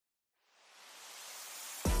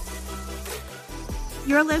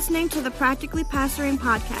You're listening to the Practically Pastoring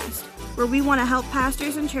Podcast, where we want to help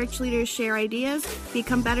pastors and church leaders share ideas,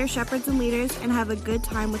 become better shepherds and leaders, and have a good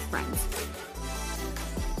time with friends.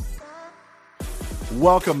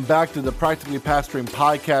 Welcome back to the Practically Pastoring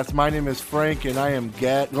Podcast. My name is Frank, and I am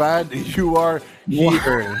glad you are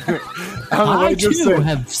here. I too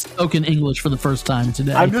have spoken English for the first time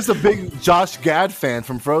today. I'm just a big Josh Gad fan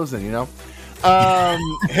from Frozen, you know?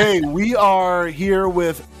 Hey, we are here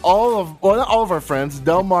with not all of our friends.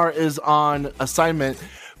 Delmar is on assignment,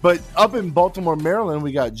 but up in Baltimore, Maryland,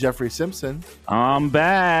 we got Jeffrey Simpson. I'm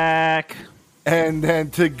back. And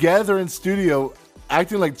then together in studio,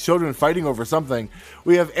 acting like children fighting over something,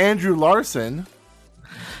 we have Andrew Larson.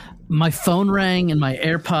 My phone rang and my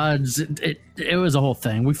AirPods, it was a whole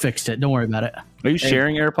thing. We fixed it. Don't worry about it. Are you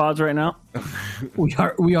sharing AirPods right now?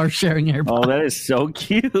 We are sharing AirPods. Oh, that is so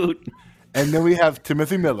cute. And then we have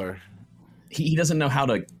Timothy Miller. He doesn't know how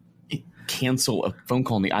to cancel a phone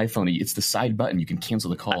call on the iPhone. It's the side button. You can cancel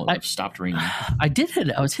the call. It stopped ringing. I did hit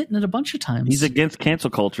it. I was hitting it a bunch of times. He's against cancel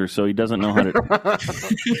culture, so he doesn't know how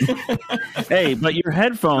to. Hey, but your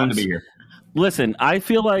headphones. To be here. Listen, I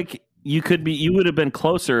feel like you would have been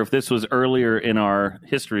closer if this was earlier in our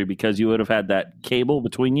history, because you would have had that cable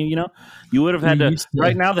between you. You know, you would have had to.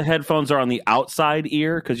 Right now, the headphones are on the outside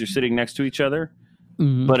ear because you're sitting next to each other.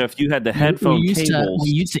 Mm-hmm. But if you had the headphone cables, we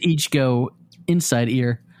used to each go inside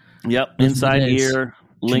ear. Yep, inside ear,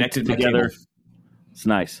 linked together. It's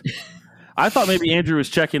nice. I thought maybe Andrew was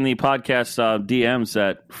checking the podcast DMs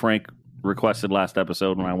that Frank requested last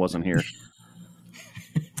episode when I wasn't here.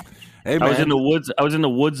 Hey, man. I was in the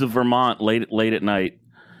woods of Vermont late at night,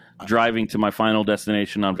 driving to my final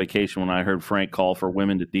destination on vacation when I heard Frank call for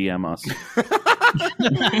women to DM us.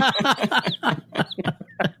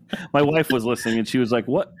 My wife was listening and she was like,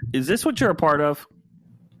 "What is this? What you're a part of?"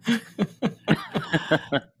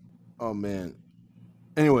 Oh man.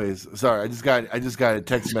 Anyways, sorry. I just got a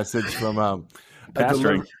text message from a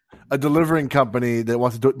delivering company that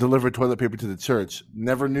wants to deliver toilet paper to the church.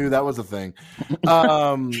 Never knew that was a thing.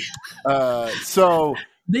 So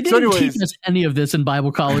they didn't teach us any of this in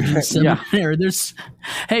Bible college and seminary.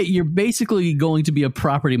 Hey, you're basically going to be a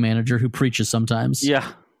property manager who preaches sometimes.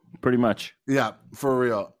 Yeah, pretty much. Yeah, for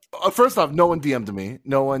real. First off, no one DM'd me.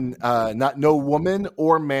 No one, no woman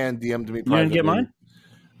or man DM'd me. You didn't get mine?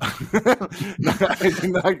 I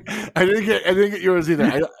didn't get yours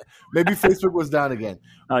either. Maybe Facebook was down again.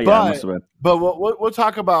 Oh yeah, but we'll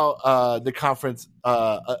talk about the conference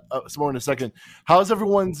some more in a second. How's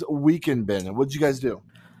everyone's weekend been? What did you guys do?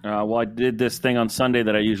 Well, I did this thing on Sunday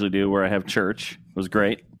that I usually do, where I have church. It was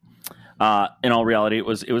great. In all reality, it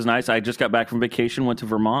was nice. I just got back from vacation, went to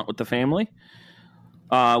Vermont with the family.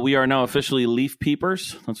 We are now officially leaf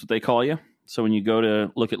peepers. That's what they call you. So when you go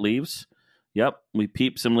to look at leaves, yep, we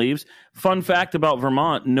peep some leaves. Fun fact about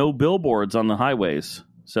Vermont, no billboards on the highways.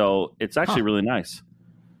 So it's actually really nice.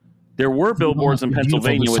 There were billboards in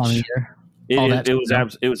Pennsylvania, which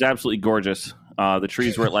it was absolutely gorgeous. The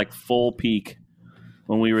trees were at like full peak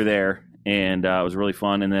when we were there, and it was really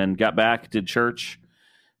fun. And then got back, did church,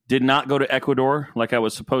 did not go to Ecuador like I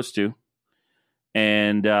was supposed to.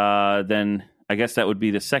 And then I guess that would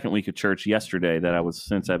be the second week of church yesterday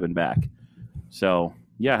since I've been back. So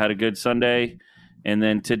yeah, had a good Sunday. And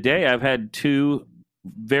then today I've had two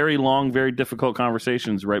very long, very difficult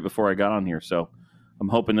conversations right before I got on here. So I'm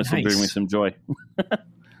hoping this will bring me some joy.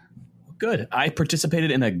 Good. I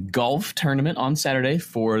participated in a golf tournament on Saturday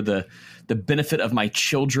for the benefit of my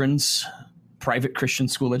children's private Christian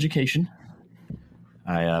school education.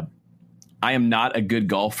 I am not a good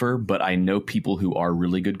golfer, but I know people who are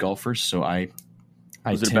really good golfers. So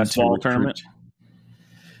was it a best ball tournament?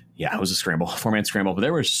 Yeah, it was a 4-man scramble. But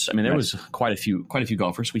there was quite a few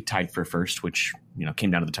golfers. We tied for first, which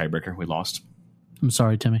came down to the tiebreaker. We lost. I'm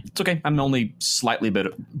sorry, Timmy. It's okay. I'm only slightly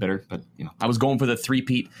bitter, but I was going for the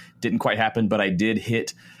three-peat. Didn't quite happen, but I did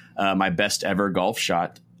hit my best ever golf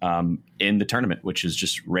shot in the tournament, which is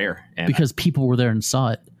just rare. And because people were there and saw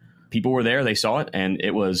it. People were there, they saw it, and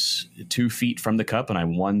it was 2 feet from the cup, and I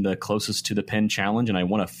won the closest to the pin challenge, and I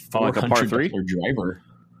won a $400 driver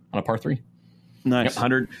on a par 3. Nice. Yep,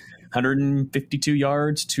 152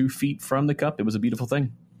 yards, 2 feet from the cup. It was a beautiful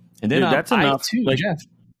thing. And then that's enough. Jeff,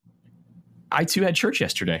 I too had church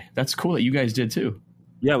yesterday. That's cool that you guys did too.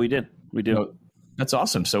 Yeah, we did. We did. So, that's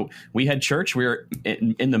awesome. So we had church. We were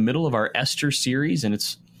in the middle of our Esther series, and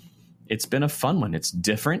it's been a fun one. It's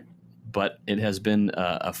different, but it has been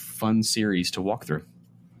a fun series to walk through.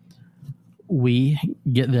 We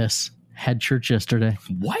had church yesterday.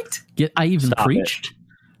 What? I even preached.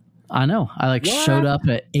 I know. I showed up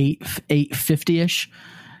at 8:50ish.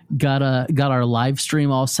 Got our live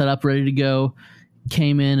stream all set up, ready to go.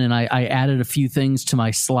 came in and I added a few things to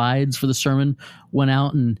my slides for the sermon, went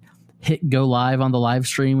out and hit go live on the live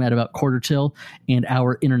stream at about quarter till, and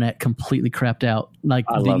our internet completely crapped out, like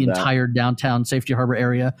the entire downtown Safety Harbor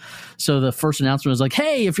area. So the first announcement was like,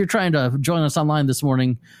 hey, if you're trying to join us online this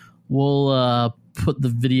morning, we'll put the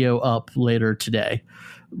video up later today.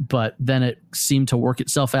 But then it seemed to work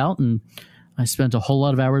itself out, and I spent a whole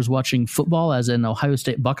lot of hours watching football as an Ohio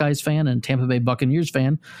State Buckeyes fan and Tampa Bay Buccaneers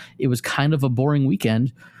fan. It was kind of a boring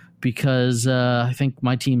weekend because I think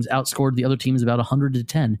my teams outscored the other teams about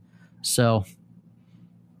 100-10. So,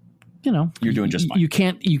 you're doing just fine.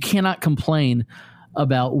 You cannot complain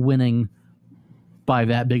about winning by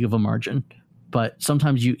that big of a margin. But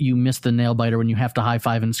sometimes you miss the nail biter when you have to high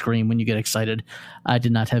five and scream when you get excited. I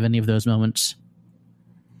did not have any of those moments.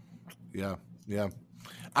 Yeah.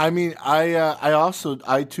 I mean,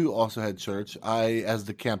 I too also had church. I, as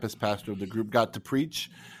the campus pastor of the group, got to preach,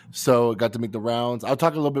 so got to make the rounds. I'll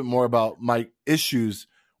talk a little bit more about my issues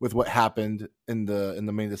with what happened in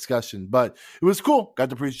the main discussion, but it was cool. Got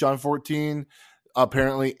to preach John 14.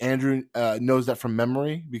 Apparently, Andrew knows that from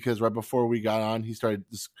memory because right before we got on, he started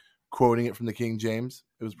just quoting it from the King James.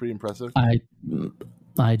 It was pretty impressive.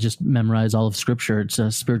 I just memorize all of Scripture. It's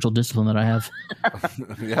a spiritual discipline that I have.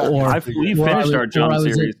 Yeah. We finished our John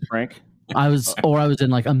series, Frank. I was in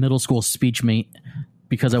like a middle school speech meet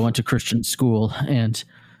because I went to Christian school, and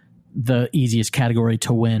the easiest category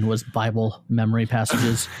to win was Bible memory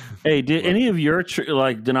passages. Hey, did any of your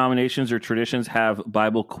denominations or traditions have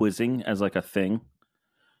Bible quizzing as like a thing?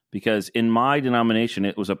 Because in my denomination,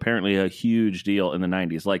 it was apparently a huge deal in the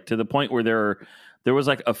 90s, like to the point where there was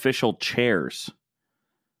like official chairs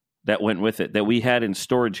that went with it that we had in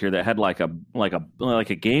storage here that had like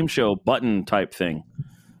a game show button type thing.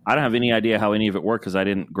 I don't have any idea how any of it worked because I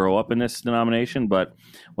didn't grow up in this denomination. But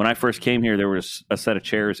when I first came here, there was a set of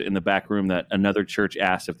chairs in the back room that another church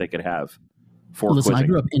asked if they could have for Listen, quizzing. I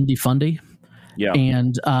grew up Indy Fundy. Yeah.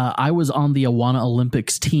 And I was on the Awana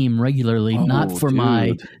Olympics team regularly, not for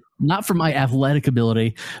my athletic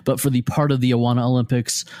ability, but for the part of the Awana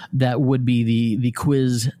Olympics that would be the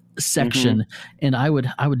quiz section, and I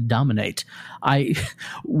would dominate.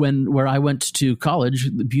 Where I went to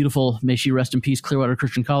college, the beautiful, may she rest in peace, Clearwater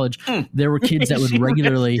Christian College, there were kids that would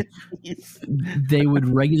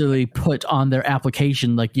regularly put on their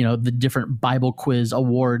application, like, the different Bible quiz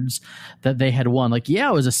awards that they had won. Like,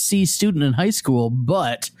 I was a C student in high school,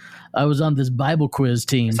 but I was on this Bible quiz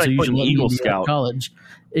team. It's like so you should Eagle Scout college.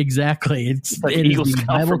 Exactly. It's like it Eagle is the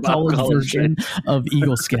Scout Bible for college version of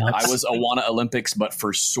Eagle Scouts. I was Awana Olympics, but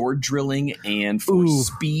for sword drilling and for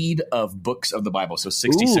speed of books of the Bible. So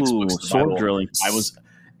 66 books of the sword Bible. Drilling. I was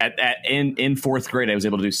in fourth grade. I was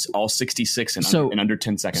able to do all 66 in under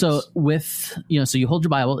 10 seconds. So with so you hold your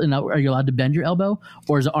Bible, and now are you allowed to bend your elbow,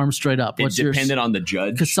 or is it arm straight up? It depended on the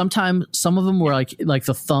judge. Because sometimes some of them were like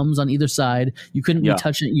the thumbs on either side. You couldn't be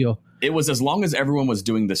touching it. It was as long as everyone was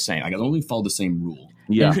doing the same. I only followed the same rule.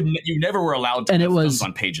 Yeah. You never were allowed to have thumbs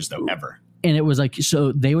on pages, though, ever. And it was like,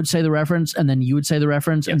 so they would say the reference, and then you would say the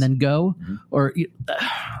reference, and then go. Or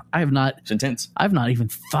I have not. It's intense. I've not even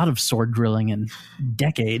thought of sword drilling in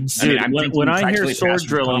decades. Dude, when I hear sword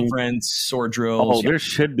drilling, sword drills. There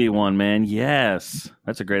should be one, man. Yes,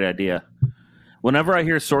 that's a great idea. Whenever I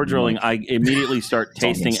hear sword drilling, I immediately start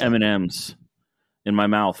tasting M&Ms in my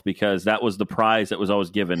mouth because that was the prize that was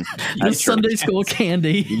always given. The Sunday school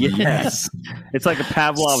candy. Yes. It's like a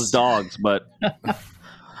Pavlov's dogs, but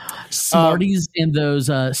Smarties and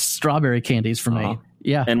those strawberry candies for me.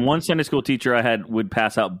 Yeah. And one Sunday school teacher I had would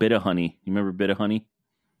pass out Bit of Honey. You remember Bit of Honey?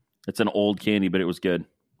 It's an old candy, but it was good.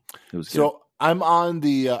 So I'm on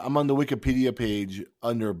the Wikipedia page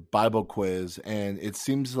under Bible quiz, and it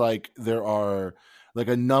seems like there are like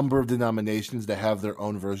a number of denominations that have their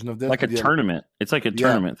own version of this. Like a tournament. It's like a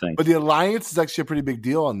tournament thing. But the Alliance is actually a pretty big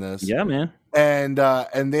deal on this. Yeah, man.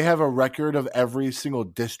 And they have a record of every single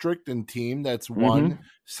district and team that's won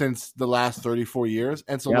since the last 34 years.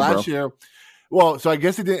 And so last year, so I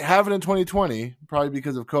guess they didn't have it in 2020, probably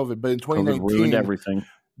because of COVID. But in 2019, COVID ruined everything.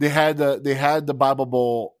 They had the Bible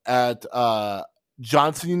Bowl at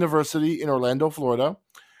Johnson University in Orlando, Florida.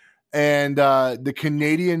 And the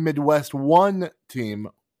Canadian Midwest 1 team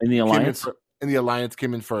in the Alliance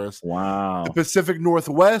came in first. Wow. The Pacific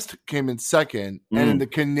Northwest came in second, and in the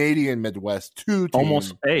Canadian Midwest 2 team.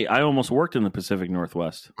 I almost worked in the Pacific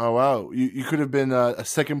Northwest. Oh wow, you could have been a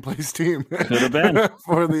second place team. Could have been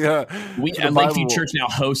for the. Lakeview Church now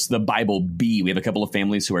hosts the Bible B. We have a couple of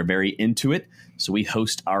families who are very into it, so we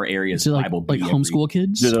host our area's Bible B. Like homeschool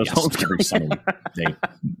kids. Do those homeschool every Sunday.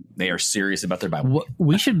 They are serious about their Bible.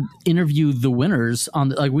 We should interview the winners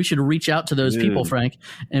we should reach out to those people, Frank,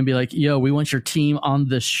 and be like, yo, we want your team on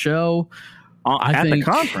the show. At the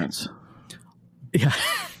conference. Yeah.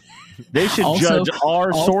 They should judge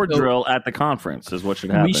our sword drill at the conference is what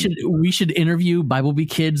should happen. We should interview Bible Bee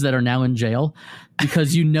kids that are now in jail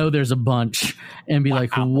because there's a bunch and be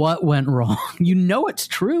like, what went wrong? It's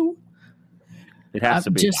true. It has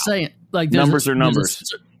to be. Just saying, like numbers are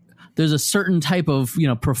numbers. There's a certain type of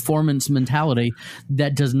performance mentality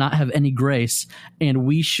that does not have any grace, and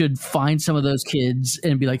we should find some of those kids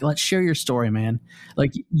and be like, let's share your story, man.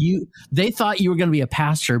 Like they thought you were going to be a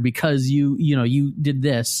pastor because you did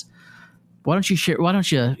this. Why don't you share? Why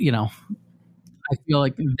don't you? I feel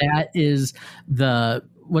like that is that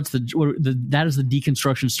is the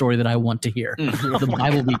deconstruction story that I want to hear. The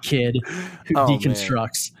Bible Bee kid who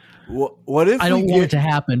deconstructs. Man. What if I don't want it to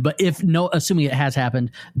happen, but assuming it has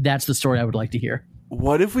happened, that's the story I would like to hear.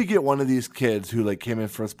 What if we get one of these kids who came in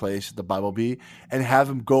first place at the Bible Bee and have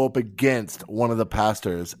him go up against one of the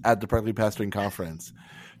pastors at the Practically Pastoring Conference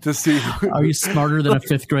to see? Are you smarter than a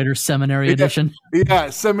fifth grader seminary edition? Yeah,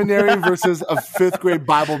 seminary versus a fifth grade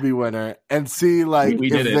Bible Bee winner, and see we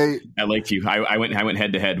did it at Lakeview. I went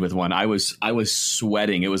head to head with one. I was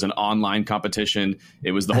sweating. It was an online competition.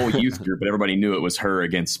 It was the whole youth group, but everybody knew it was her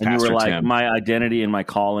against Pastor Tim. You were like, my identity and my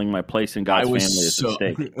calling, my place in God's family is at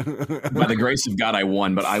stake. By the grace of God, I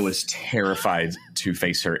won, but I was terrified to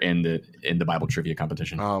face her in the Bible trivia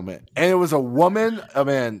competition. Oh man! And it was a woman. Oh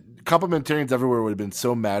man! Complementarians everywhere would have been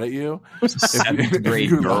so mad at you. Seventh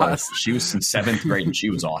grade girl. She was in 7th grade and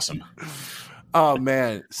she was awesome. Oh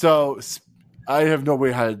man. So I have no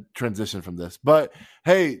way how to transition from this, but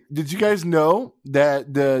hey, did you guys know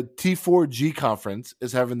that the T4G conference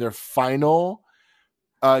is having their final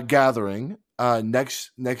gathering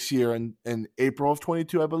next year in April of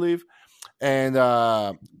 22, I believe. And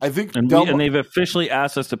I think and they've officially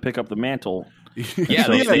asked us to pick up the mantle. Yeah,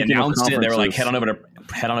 they announced it. They were like, head on over to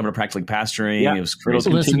Practically Pastoring. Yeah. It was crazy.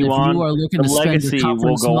 Listen, if you are looking to spend your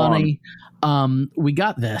conference money, we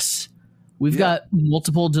got this. We've got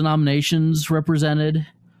multiple denominations represented.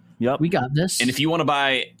 Yep, we got this. And if you want to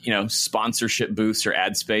buy, sponsorship booths or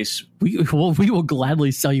ad space, we will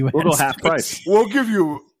gladly sell you. We'll go half price. We'll give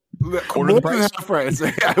you quarter the price. Half price.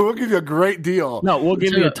 I will give you a great deal. No, we'll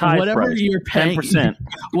give you a tithe whatever price. You're paying,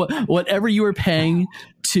 10%. Whatever you were paying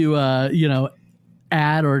to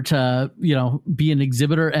add or to be an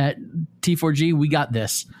exhibitor at T4G, we got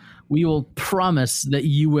this. We will promise that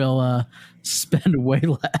you will spend way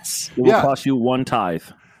less. It will cost you 1 tithe.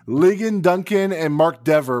 Ligon Duncan and Mark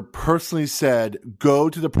Dever personally said, go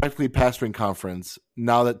to the Practically Pastoring Conference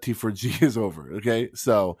now that T4G is over. Okay.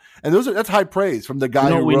 So, and that's high praise from the guy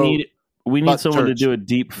who wrote. We need someone to do a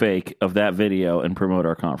deep fake of that video and promote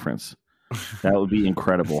our conference. That would be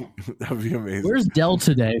incredible. That would be amazing. Where's Dell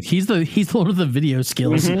today? He's one of the video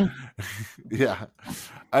skills. Mm-hmm. Yeah.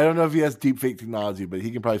 I don't know if he has deep fake technology, but he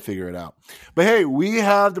can probably figure it out. But hey, we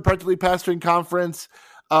have the Practically Pastoring Conference.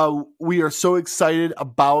 We are so excited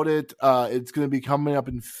about it. It's going to be coming up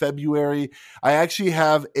in February. I actually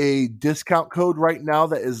have a discount code right now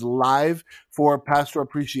that is live for Pastor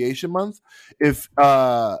Appreciation Month. If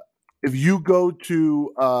you go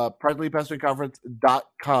to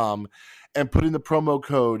practicallypastoringconference.com and put in the promo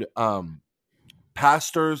code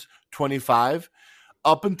Pastors25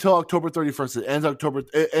 up until October 31st,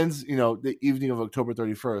 it ends the evening of October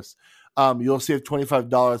 31st. You'll save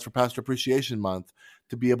 $25 for Pastor Appreciation Month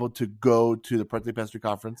to be able to go to the Practically Pastoring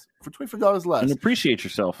Conference for $25 less. And appreciate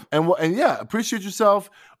yourself. And appreciate yourself,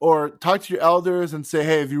 or talk to your elders and say,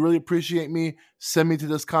 hey, if you really appreciate me, send me to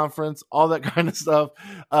this conference, all that kind of stuff.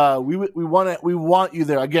 We want you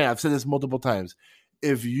there. Again, I've said this multiple times.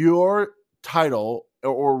 If your title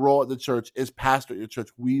or role at the church is pastor at your church,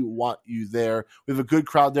 we want you there. We have a good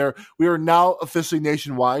crowd there. We are now officially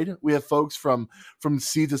nationwide. We have folks from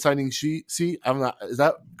sea to signing sheet. Is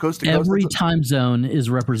that coast to coast? Every time zone is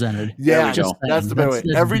represented. Yeah, that's the better way.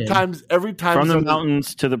 Every time from the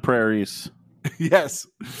mountains to the prairies. Yes.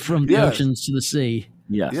 From the oceans to the sea.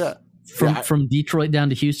 Yes. Yeah. From Detroit down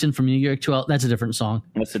to Houston, from New York to that's a different song.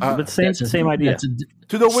 That's same idea.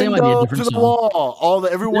 To the window, to the wall.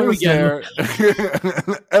 Everyone is there.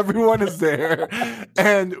 Everyone is there,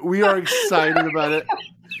 and we are excited about it.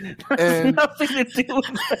 And nothing to do with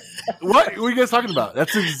that. What are you guys talking about?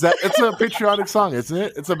 It's a patriotic song, isn't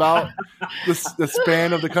it? It's about the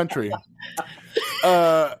span of the country.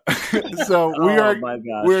 So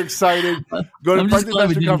we're excited. Go to Practically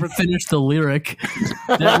Pastoring Conference. Finish the lyric.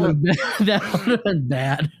 That would have been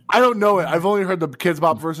bad. I don't know it. I've only heard the Kids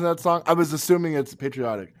Bop version of that song. I was assuming it's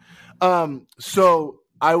patriotic. So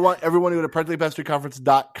I want everyone to go to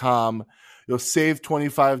practicallypastoringconference.com. You'll save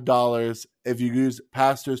 $25 if you use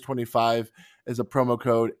Pastors25 as a promo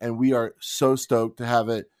code, and we are so stoked to have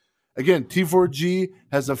it. Again, T4G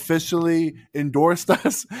has officially endorsed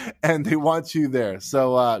us, and they want you there.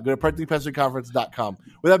 So go to practicallypastoringconference.com.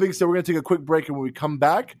 With that being said, we're going to take a quick break, and when we come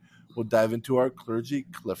back, we'll dive into our clergy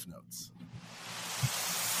cliff notes.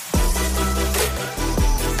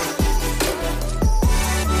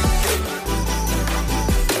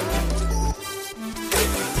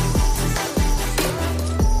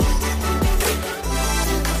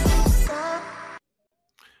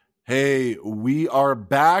 Hey, we are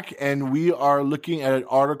back, and we are looking at an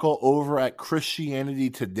article over at Christianity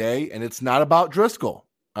Today, and it's not about Driscoll.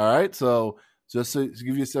 All right, so just to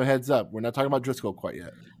give you some heads up, we're not talking about Driscoll quite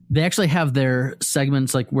yet. They actually have their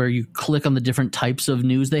segments like where you click on the different types of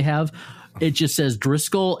news they have. It just says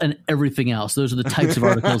Driscoll and everything else. Those are the types of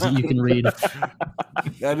articles that you can read.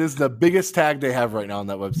 That is the biggest tag they have right now on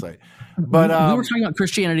that website. But we were talking about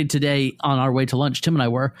Christianity Today on our way to lunch. Tim and I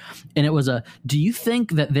were, and it was do you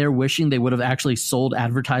think that they're wishing they would have actually sold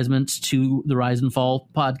advertisements to the Rise and Fall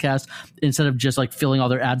podcast instead of just like filling all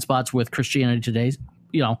their ad spots with Christianity Today?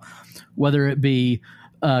 You know, whether it be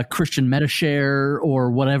Christian MetaShare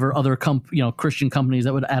or whatever other Christian companies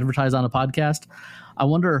that would advertise on a podcast. I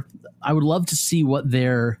wonder. I would love to see what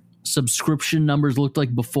their subscription numbers looked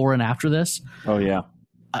like before and after this. Oh yeah,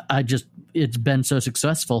 it's been so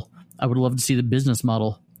successful. I would love to see the business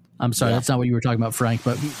model. I'm sorry, That's not what you were talking about, Frank,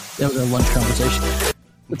 but that was a lunch conversation.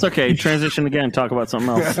 It's okay. Transition again. Talk about something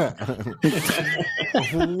else.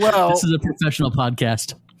 Well, this is a professional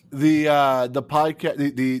podcast. The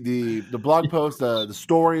podcast, the blog post, the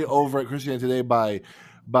story over at Christianity Today by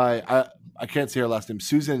I can't say her last name,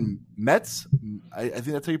 Susan Metz. I think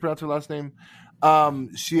that's how you pronounce her last name.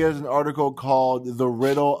 She has an article called "The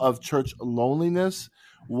Riddle of Church Loneliness."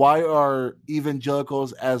 Why are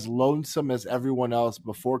evangelicals as lonesome as everyone else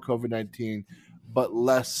before COVID-19, but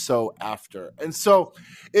less so after? And so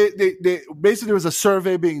basically there was a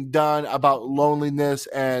survey being done about loneliness,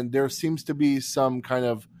 and there seems to be some kind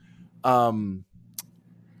of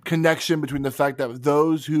connection between the fact that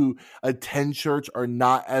those who attend church are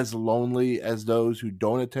not as lonely as those who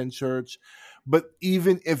don't attend church. But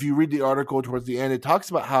even if you read the article towards the end, it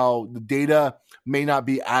talks about how the data may not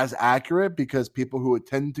be as accurate because people who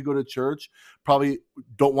tend to go to church probably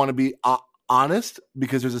don't want to be honest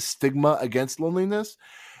because there's a stigma against loneliness.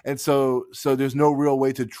 And so there's no real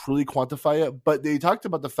way to truly quantify it. But they talked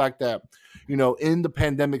about the fact that, in the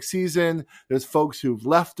pandemic season, there's folks who've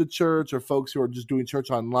left the church or folks who are just doing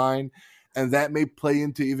church online, and that may play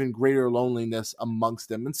into even greater loneliness amongst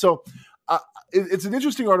them. And so it's an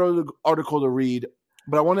interesting article to read,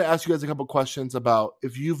 but I want to ask you guys a couple questions about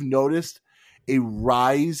if you've noticed a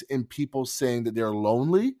rise in people saying that they're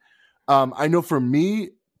lonely. I know for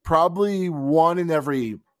me, probably 1 in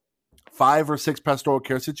every 5 or 6 pastoral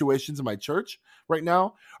care situations in my church right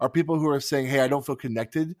now are people who are saying, hey, I don't feel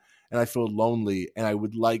connected and I feel lonely and I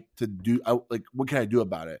would like to what can I do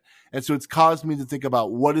about it? And so it's caused me to think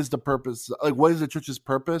about what is the purpose, what is the church's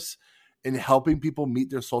purpose in helping people meet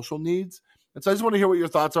their social needs? And so I just want to hear what your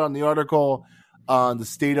thoughts are on the article, on the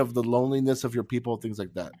state of the loneliness of your people, things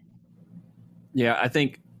like that. Yeah, I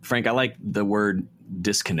think, Frank, I like the word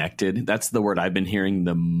disconnected. That's the word I've been hearing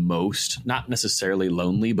the most. Not necessarily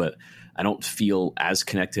lonely, but I don't feel as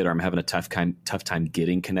connected, or I'm having a tough time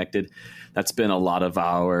getting connected. That's been a lot of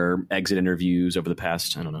our exit interviews over the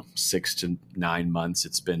past, 6 to 9 months.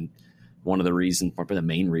 It's been one of the reasons, probably the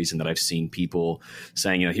main reason that I've seen people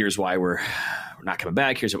saying, here's why we're not coming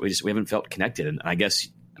back. Here's what we haven't felt connected. And I guess,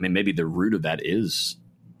 maybe the root of that is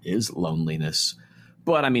loneliness.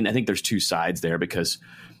 But I think there's two sides there, because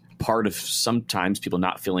part of sometimes people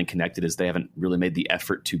not feeling connected is they haven't really made the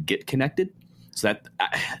effort to get connected. So that,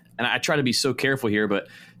 and I try to be so careful here, but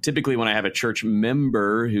typically when I have a church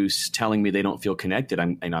member who's telling me they don't feel connected,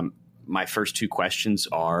 my first 2 questions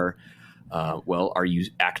are, are you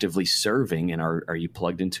actively serving, and are you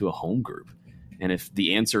plugged into a home group? And if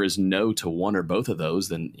the answer is no to one or both of those,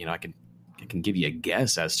 then I can give you a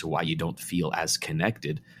guess as to why you don't feel as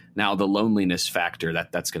connected. Now, the loneliness factor,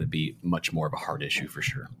 that's going to be much more of a hard issue for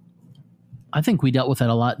sure. I think we dealt with that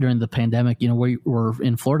a lot during the pandemic. We're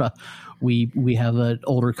in Florida. We have an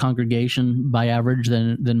older congregation by average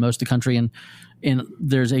than most of the country, and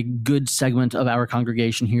there's a good segment of our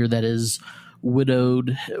congregation here that is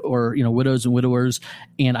widowed, or widows and widowers,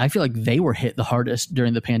 and I feel like they were hit the hardest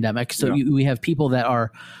during the pandemic. So we have people that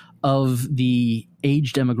are of the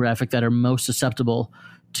age demographic that are most susceptible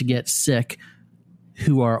to get sick,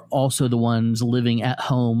 who are also the ones living at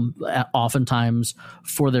home, oftentimes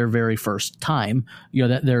for their very first time,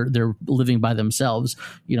 that they're living by themselves.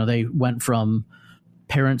 They went from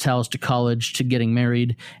parents' house to college to getting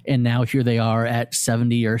married, and now here they are at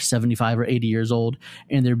 70 or 75 or 80 years old,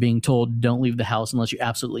 and they're being told, don't leave the house unless you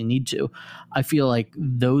absolutely need to. I feel like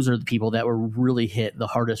those are the people that were really hit the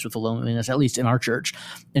hardest with the loneliness, at least in our church.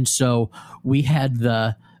 And so we had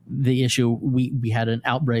the issue, we had an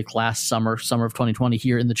outbreak last summer of 2020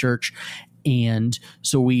 here in the church. And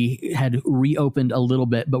so we had reopened a little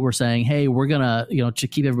bit, but we're saying, hey, we're going to, to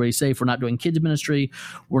keep everybody safe, we're not doing kids ministry.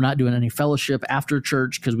 We're not doing any fellowship after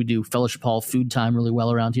church because we do fellowship hall food time really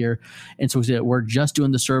well around here. And so we said, we're just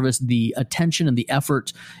doing the service. The attention and the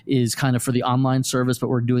effort is kind of for the online service, but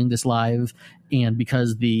we're doing this live. And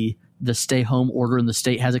because the stay home order in the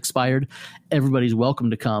state has expired, everybody's welcome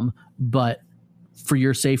to come. But for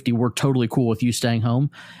your safety, we're totally cool with you staying home.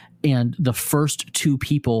 And the first 2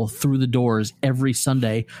 people through the doors every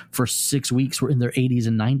Sunday for 6 weeks were in their 80s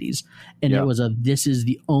and 90s. And it was this is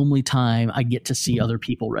the only time I get to see other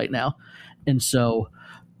people right now. And so,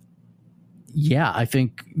 I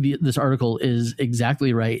think this article is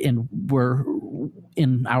exactly right. And we're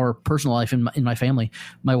in our personal life, in my family,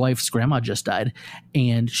 my wife's grandma just died,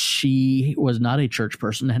 and she was not a church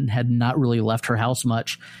person and had not really left her house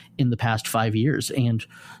much in the past 5 years. And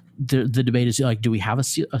the debate is like, do we have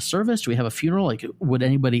a service? Do we have a funeral? Like, would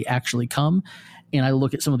anybody actually come? And I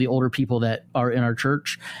look at some of the older people that are in our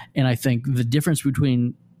church, and I think the difference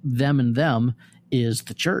between them and them is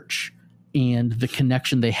the church and the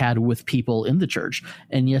connection they had with people in the church.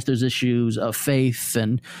 And yes, there's issues of faith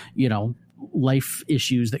and, life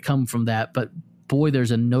issues that come from that. But boy, there's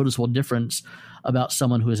a noticeable difference about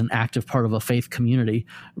someone who is an active part of a faith community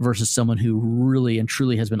versus someone who really and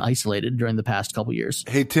truly has been isolated during the past couple of years.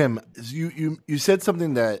 Hey, Tim, you said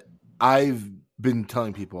something that I've been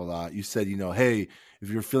telling people a lot. You said, hey, if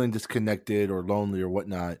you're feeling disconnected or lonely or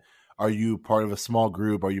whatnot, are you part of a small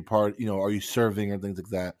group? Are you are you serving or things like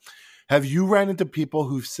that? Have you ran into people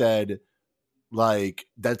who've said, like,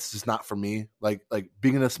 that's just not for me? Like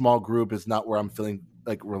being in a small group is not where I'm feeling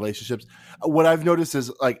like relationships. What I've noticed is,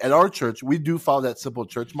 like, at our church, we do follow that Simple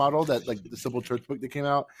Church model, that like the Simple Church book that came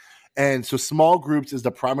out. And so small groups is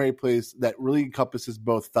the primary place that really encompasses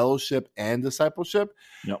both fellowship and discipleship.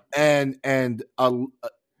 Yep. And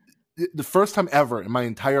the first time ever in my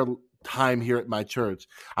entire time here at my church,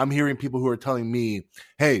 I'm hearing people who are telling me,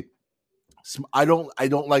 hey, I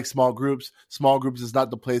don't like small groups. Small groups is not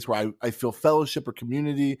the place where I feel fellowship or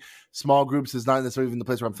community. Small groups is not necessarily even the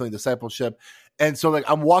place where I'm feeling discipleship. And so, like,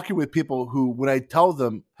 I'm walking with people who, when I tell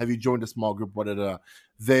them, have you joined a small group,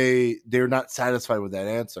 they're not satisfied with that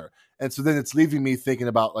answer. And so then it's leaving me thinking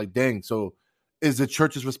about, like, dang, so is the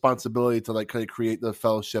church's responsibility to, like, kind of create the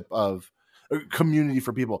fellowship of community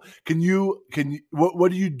for people?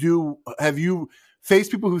 What do you do? Have you faced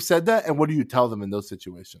people who said that? And what do you tell them in those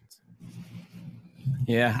situations?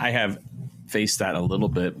 Yeah, I have faced that a little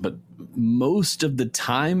bit, but most of the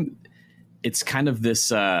time it's kind of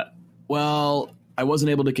this, I wasn't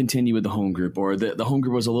able to continue with the home group, or the home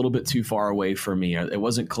group was a little bit too far away from me, or it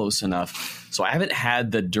wasn't close enough. So I haven't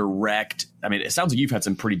had the direct, it sounds like you've had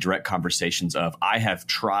some pretty direct conversations of, I have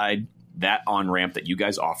tried that on-ramp that you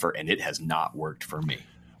guys offer and it has not worked for me.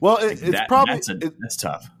 Well, that's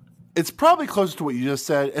tough. It's probably closer to what you just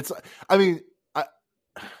said.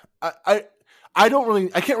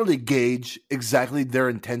 I can't really gauge exactly their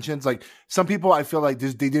intentions. Like, some people, I feel like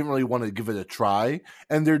they didn't really want to give it a try,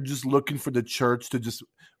 and they're just looking for the church to just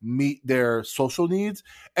meet their social needs.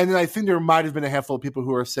 And then I think there might have been a handful of people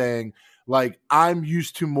who are saying, like, I'm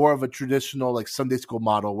used to more of a traditional, like, Sunday school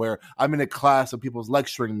model where I'm in a class and people's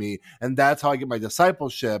lecturing me, and that's how I get my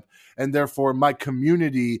discipleship. And therefore my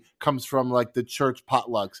community comes from, like, the church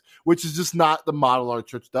potlucks, which is just not the model our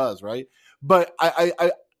church does. Right. But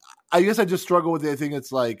I guess I just struggle with it. I think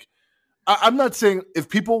it's like, I'm not saying if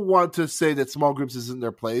people want to say that small groups isn't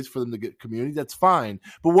their place for them to get community, that's fine.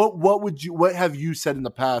 But what have you said in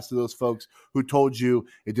the past to those folks who told you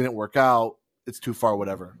it didn't work out, it's too far,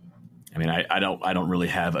 whatever? I don't really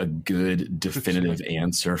have a good definitive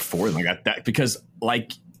answer for them like that, because,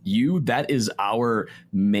 like you, that is our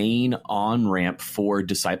main on-ramp for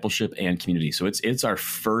discipleship and community. So it's our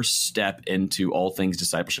first step into all things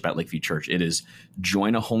discipleship at Lakeview Church. It is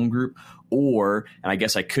join a home group, and I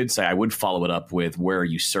guess I could say I would follow it up with, where are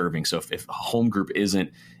you serving? So if a home group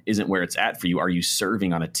isn't where it's at for you, are you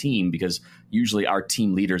serving on a team? Because usually our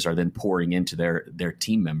team leaders are then pouring into their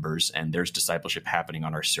team members, and there's discipleship happening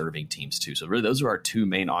on our serving teams too. So really, those are our two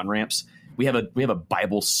main on-ramps. we have a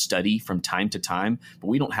Bible study from time to time, but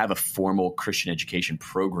we don't have a formal Christian education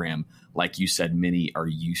program like you said many are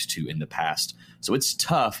used to in the past. So it's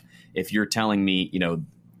tough if you're telling me,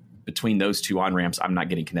 between those two on-ramps, I'm not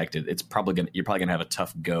getting connected. You're probably gonna have a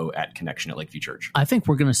tough go at connection at Lakeview Church. I think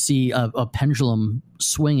we're going to see a pendulum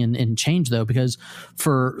swing and change, though, because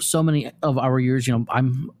for so many of our years,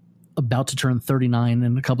 I'm about to turn 39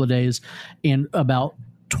 in a couple of days, and about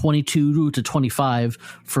 22 to 25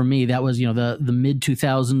 for me, that was the mid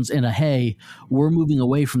 2000s, and hey, we're moving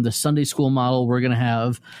away from the Sunday school model. We're going to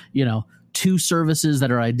have 2 services that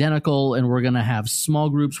are identical, and we're going to have small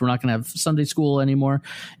groups. We're not going to have Sunday school anymore,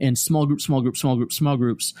 and small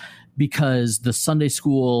groups, because the Sunday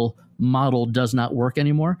school model does not work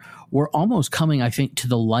anymore. We're almost coming, I think, to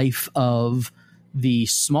the life of the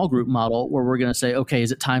small group model, where we're going to say, okay,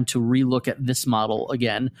 is it time to relook at this model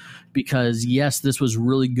again? Because yes, this was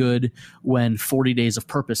really good when 40 Days of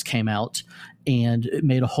Purpose came out, and it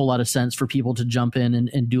made a whole lot of sense for people to jump in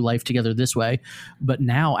and do life together this way. But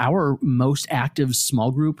now our most active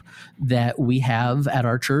small group that we have at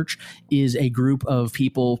our church is a group of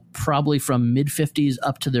people probably from mid 50s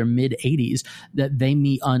up to their mid 80s that they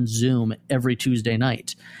meet on Zoom every Tuesday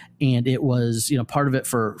night. And it was, part of it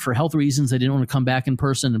for health reasons. They didn't want to come back in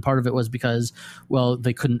person. And part of it was because, well,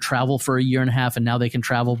 they couldn't travel for a year and a half, and now they can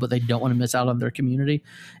travel, but they don't want to miss out on their community.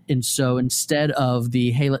 And so instead of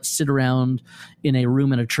the, hey, let's sit around in a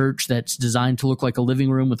room in a church that's designed to look like a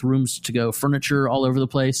living room with rooms to go, furniture all over the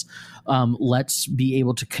place, let's be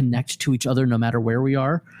able to connect to each other no matter where we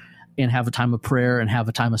are, and have a time of prayer and have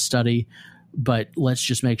a time of study. But let's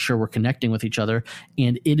just make sure we're connecting with each other.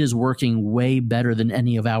 And it is working way better than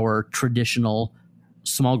any of our traditional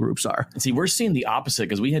small groups are. See, we're seeing the opposite,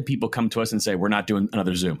 because we had people come to us and say, we're not doing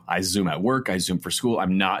another Zoom. I Zoom at work. I Zoom for school.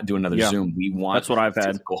 I'm not doing another Zoom. We want that's what I've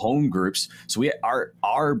had. Home groups. So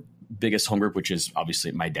our biggest home group, which is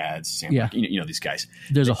obviously my dad's, Sam, these guys.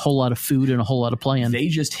 There's a whole lot of food and a whole lot of playing. They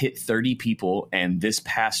just hit 30 people, and this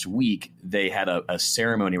past week they had a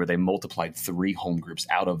ceremony where they multiplied 3 home groups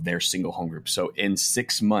out of their single home group. So in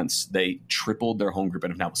 6 months, they tripled their home group.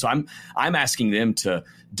 And now, so I'm asking them to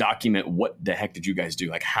document, what the heck did you guys do?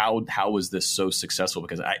 Like, how was this so successful?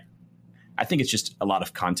 Because I think it's just a lot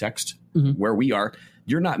of context. Where we are.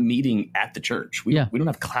 You're not meeting at the church. We don't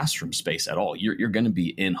have classroom space at all. You're going to be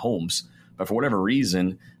in homes. But for whatever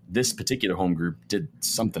reason, this particular home group did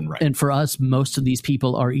something right. And for us, most of these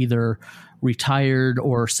people are either retired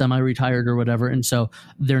or semi-retired or whatever. And so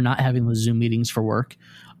they're not having the Zoom meetings for work.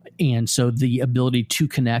 And so the ability to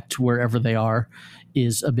connect wherever they are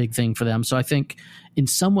is a big thing for them. So I think in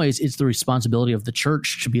some ways it's the responsibility of the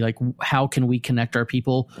church to be like, how can we connect our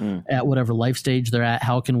people at whatever life stage they're at?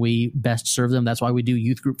 How can we best serve them? That's why we do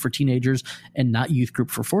youth group for teenagers and not youth group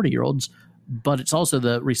for 40-year-olds. But it's also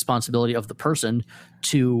the responsibility of the person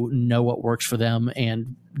to know what works for them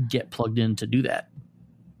and get plugged in to do that.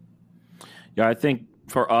 Yeah, I think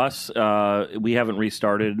for us, we haven't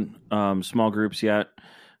restarted small groups yet,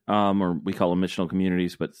 or we call them missional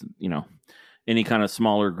communities, but any kind of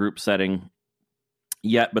smaller group setting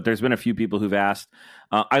yet. But there's been a few people who've asked.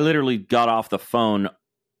 I literally got off the phone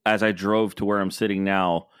as I drove to where I'm sitting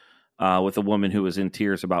now with a woman who was in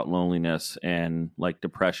tears about loneliness and like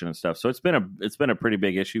depression and stuff. So it's been a pretty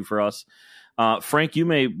big issue for us. Frank, you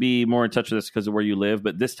may be more in touch with this because of where you live,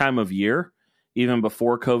 but this time of year, even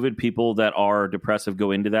before COVID, people that are depressive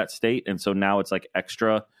go into that state. And so now it's like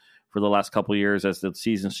extra for the last couple of years as the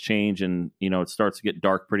seasons change and, it starts to get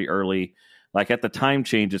dark pretty early. Like at the time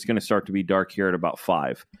change, it's going to start to be dark here at about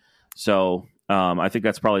 5. So I think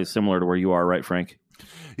that's probably similar to where you are, right, Frank?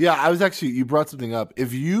 Yeah, you brought something up.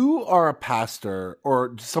 If you are a pastor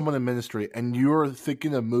or someone in ministry and you're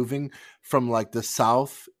thinking of moving from like the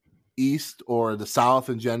Southeast or the South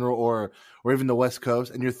in general, or even the West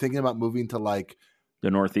Coast, and you're thinking about moving to like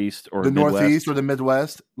the Northeast or the Northeast or the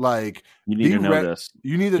Midwest, like you need to know this.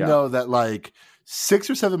 You need to know that like 6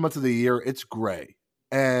 or 7 months of the year, it's gray.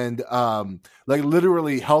 And like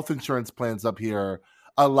literally health insurance plans up here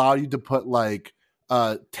allow you to put like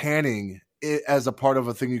tanning as a part of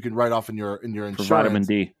a thing you can write off in your insurance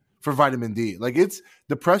for vitamin D. Like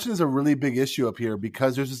depression is a really big issue up here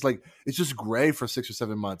because there's just like it's just gray for 6 or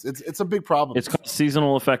 7 months. It's a big problem. It's called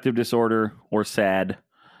seasonal affective disorder, or SAD,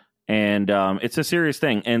 and it's a serious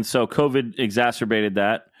thing. And so COVID exacerbated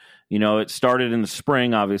that. It started in the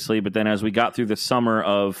spring, obviously, but then as we got through the summer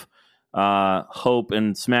of hope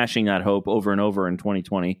and smashing that hope over and over in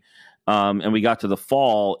 2020. And we got to the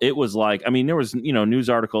fall, it was like, there was, news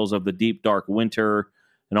articles of the deep, dark winter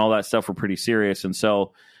and all that stuff were pretty serious. And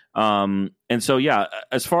so And so, yeah,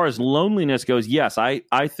 as far as loneliness goes, yes, I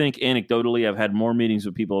think anecdotally I've had more meetings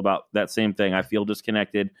with people about that same thing. I feel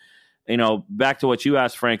disconnected. Back to what you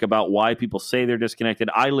asked, Frank, about why people say they're disconnected.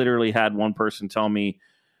 I literally had one person tell me,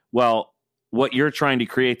 well, what you're trying to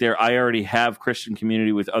create there, I already have Christian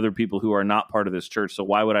community with other people who are not part of this church. So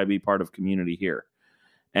why would I be part of community here?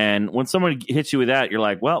 And when someone hits you with that, you're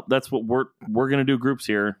like, well, that's what we're going to do groups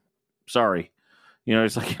here. Sorry.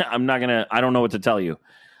 It's like, I don't know what to tell you.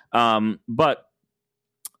 But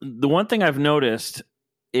the one thing I've noticed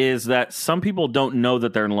is that some people don't know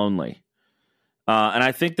that they're lonely. And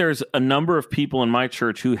I think there's a number of people in my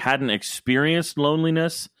church who hadn't experienced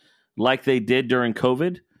loneliness like they did during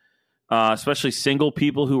COVID, especially single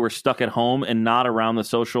people who were stuck at home and not around the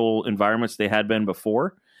social environments they had been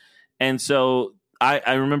before. And so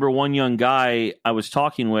I remember one young guy I was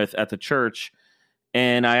talking with at the church,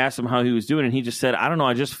 and I asked him how he was doing, and he just said, I don't know,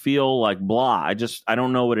 I just feel like blah. I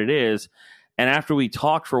don't know what it is. And after we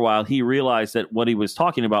talked for a while, he realized that what he was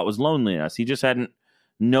talking about was loneliness. He just hadn't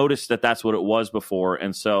noticed that that's what it was before.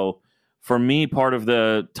 And so for me, part of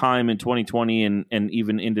the time in 2020 and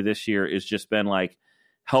even into this year is just been like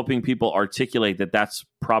helping people articulate that that's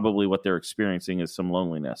probably what they're experiencing is some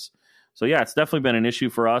loneliness. So yeah, it's definitely been an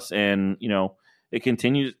issue for us, and it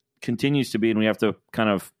continues to be, and we have to kind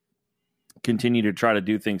of continue to try to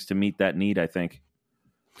do things to meet that need, I think.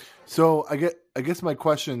 So I guess my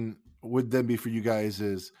question would then be for you guys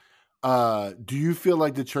is, do you feel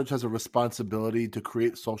like the church has a responsibility to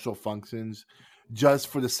create social functions just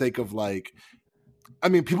for the sake of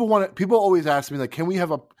people always ask me, like, can we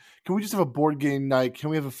just have a board game night? Can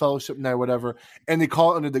we have a fellowship night, whatever? And they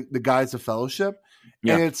call it under the guise of fellowship.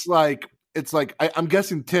 Yeah. And it's like, I'm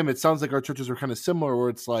guessing, Tim, it sounds like our churches are kind of similar, where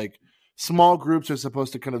it's like small groups are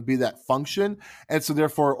supposed to kind of be that function. And so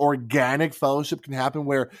therefore organic fellowship can happen,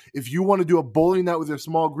 where if you want to do a bowling night with your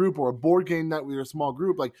small group or a board game night with your small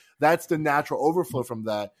group, like that's the natural overflow from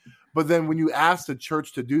that. But then when you ask the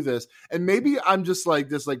church to do this, and maybe I'm just like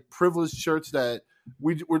this like privileged church that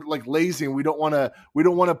we're like lazy and we don't want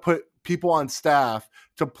to put people on staff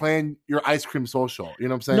to plan your ice cream social. You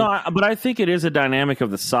know what I'm saying? No, but I think it is a dynamic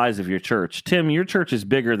of the size of your church. Tim, your church is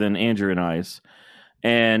bigger than Andrew and I's.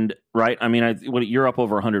 And right, I mean, you're up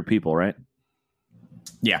over 100 people, right?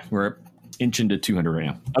 Yeah, we're inching to 200 right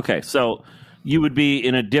now. Okay, so you would be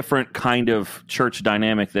in a different kind of church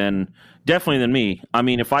dynamic than me. I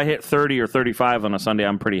mean, if I hit 30 or 35 on a Sunday,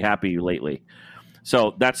 I'm pretty happy lately.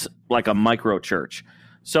 So that's like a micro church.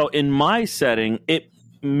 So in my setting, it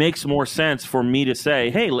makes more sense for me to say,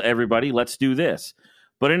 hey, everybody, let's do this.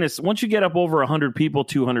 But once you get up over 100 people,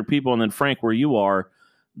 200 people, and then Frank, where you are,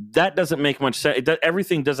 that doesn't make much sense.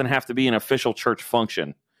 Everything doesn't have to be an official church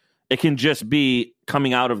function. It can just be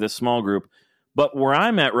coming out of this small group. But where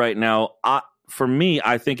I'm at right now, for me,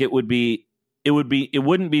 I think it wouldn't be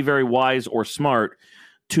very wise or smart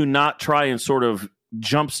to not try and sort of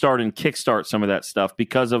jumpstart and kickstart some of that stuff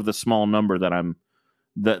because of the small number that I'm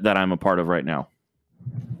a part of right now.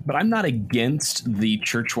 But I'm not against the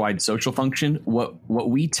church-wide social function. What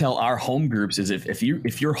we tell our home groups is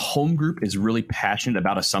if your home group is really passionate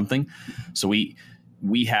about something, so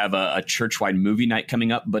we have a church-wide movie night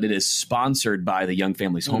coming up, but it is sponsored by the Young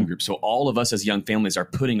Families Home Group. So all of us as Young Families are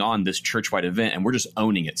putting on this church-wide event, and we're just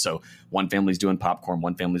owning it. So one family's doing popcorn,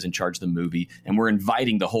 one family's in charge of the movie, and we're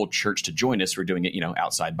inviting the whole church to join us. We're doing it,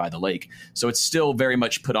 outside by the lake. So it's still very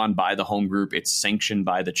much put on by the home group. It's sanctioned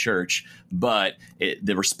by the church, but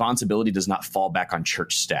the responsibility does not fall back on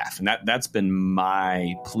church staff. And that's been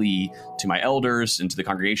my plea to my elders and to the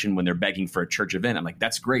congregation when they're begging for a church event. I'm like,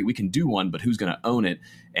 that's great. We can do one, but who's going to own it?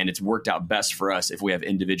 And it's worked out best for us if we have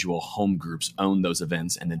individual home groups own those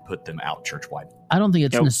events and then put them out church-wide. I don't think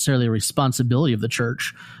it's necessarily a responsibility of the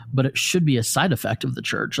church, but it should be a side effect of the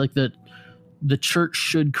church. Like the church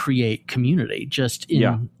should create community just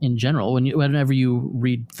in general. Whenever you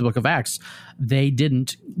read the book of Acts, they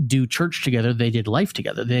didn't do church together. They did life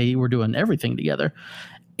together. They were doing everything together.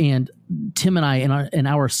 And Tim and I, in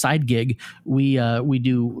our side gig, we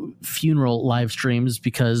do funeral live streams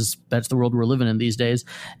because that's the world we're living in these days.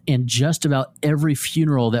 And just about every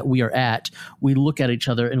funeral that we are at, we look at each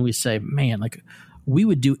other and we say, man, like we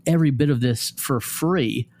would do every bit of this for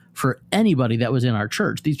free for anybody that was in our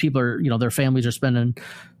church. These people are, their families are spending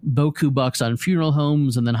boku bucks on funeral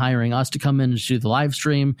homes and then hiring us to come in and do the live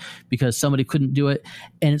stream because somebody couldn't do it.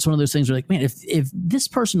 And it's one of those things where like, man, if this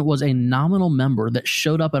person was a nominal member that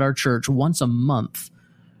showed up at our church once a month,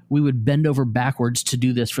 we would bend over backwards to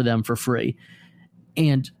do this for them for free.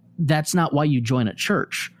 And that's not why you join a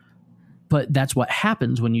church. But that's what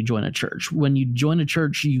happens when you join a church. When you join a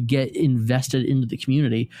church, you get invested into the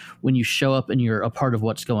community when you show up and you're a part of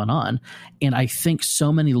what's going on. And I think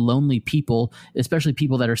so many lonely people, especially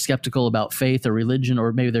people that are skeptical about faith or religion,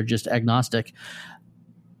 or maybe they're just agnostic,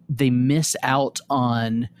 they miss out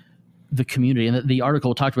on the community. And the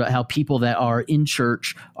article talked about how people that are in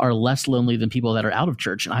church are less lonely than people that are out of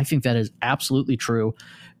church. And I think that is absolutely true,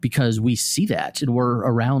 because we see that, and we're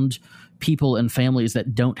around people and families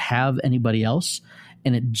that don't have anybody else.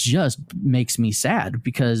 And it just makes me sad,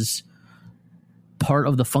 because part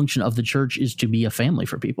of the function of the church is to be a family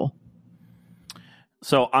for people.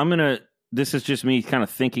 So this is just me kind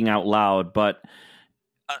of thinking out loud, but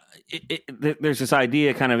there's this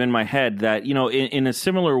idea kind of in my head that, in a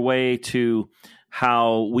similar way to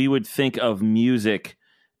how we would think of music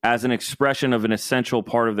as an expression of an essential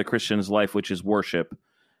part of the Christian's life, which is worship.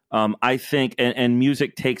 I think, and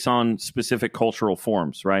music takes on specific cultural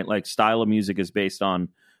forms, right? Like style of music is based on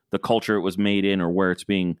the culture it was made in or where it's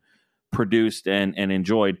being produced and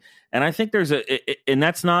enjoyed. And I think and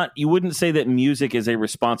that's not, you wouldn't say that music is a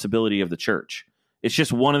responsibility of the church. It's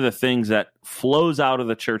just one of the things that flows out of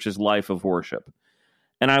the church's life of worship.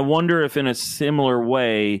 And I wonder if in a similar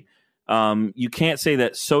way, you can't say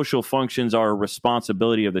that social functions are a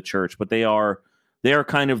responsibility of the church, but they are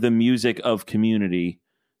kind of the music of community,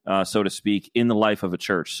 so to speak, in the life of a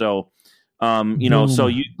church. So, I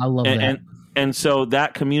love that. And so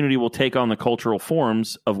that community will take on the cultural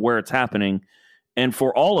forms of where it's happening. And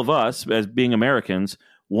for all of us as being Americans,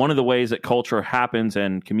 one of the ways that culture happens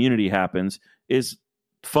and community happens is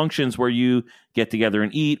functions where you get together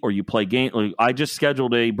and eat, or you play game. I just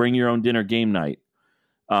scheduled a bring your own dinner game night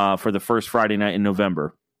for the first Friday night in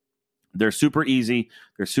November. They're super easy.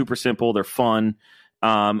 They're super simple. They're fun.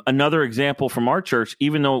 Another example from our church,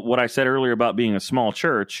 even though what I said earlier about being a small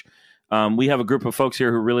church, we have a group of folks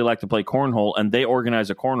here who really like to play cornhole, and they organize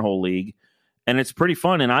a cornhole league, and it's pretty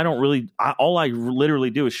fun. And all I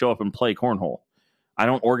literally do is show up and play cornhole. I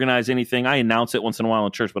don't organize anything. I announce it once in a while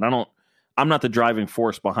in church, but I'm not the driving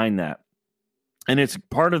force behind that. And it's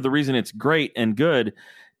part of the reason it's great and good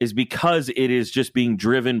is because it is just being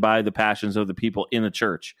driven by the passions of the people in the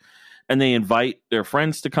church, and they invite their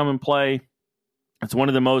friends to come and play. It's one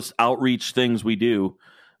of the most outreach things we do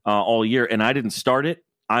all year. And I didn't start it.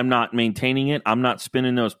 I'm not maintaining it. I'm not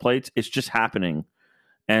spinning those plates. It's just happening.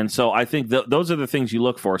 And so I think those are the things you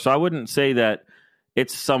look for. So I wouldn't say that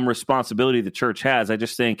it's some responsibility the church has. I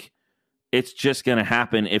just think it's just going to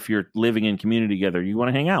happen if you're living in community together. You want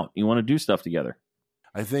to hang out. You want to do stuff together.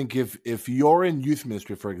 I think if you're in youth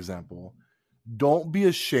ministry, for example, don't be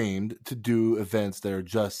ashamed to do events that are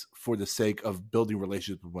just for the sake of building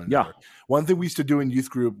relationships with one another. One thing we used to do in youth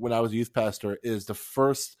group when I was a youth pastor is the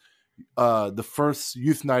first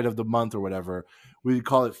youth night of the month or whatever, we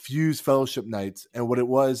call it Fuse Fellowship Nights. And what it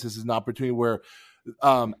was is an opportunity where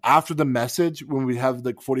after the message, when we have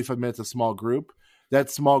like 45 minutes of small group, that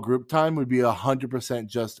small group time would be 100%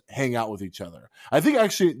 just hang out with each other. I think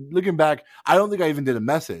actually looking back, I don't think I even did a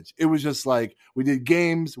message. It was just like we did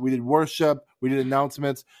games, we did worship, we did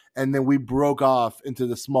announcements, and then we broke off into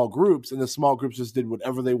the small groups, and the small groups just did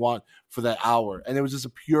whatever they want for that hour. And it was just a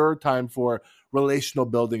pure time for relational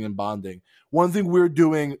building and bonding. One thing we're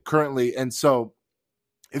doing currently, and so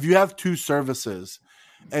if you have two services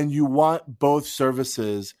and you want both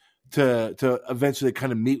services to eventually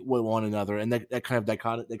kind of meet with one another, and that kind of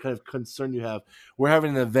dichotomy, that kind of concern you have. We're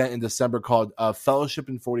having an event in December called Fellowship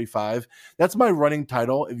in 45. That's my running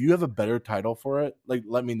title. If you have a better title for it, like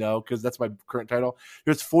let me know, because that's my current title.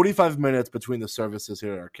 There's 45 minutes between the services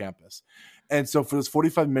here at our campus. And so for those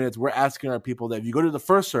 45 minutes, we're asking our people that if you go to the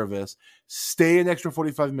first service, stay an extra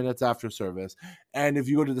 45 minutes after service. And if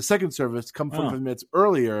you go to the second service, come 45 minutes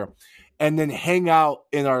earlier, and then hang out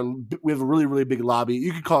in we have a really, really big lobby.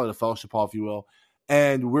 You could call it a fellowship hall, if you will.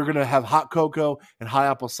 And we're going to have hot cocoa and high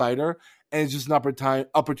apple cider. And it's just an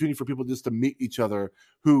opportunity for people just to meet each other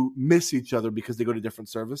who miss each other because they go to different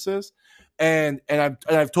services. And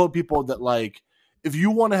I've told people that, like, if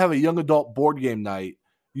you want to have a young adult board game night,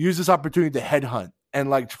 use this opportunity to headhunt and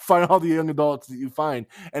like find all the young adults that you find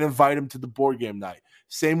and invite them to the board game night.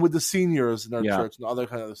 Same with the seniors in our church and all that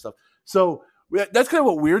kind of stuff. So that's kind of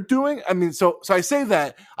what we're doing. I mean, so I say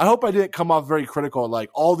that. I hope I didn't come off very critical, like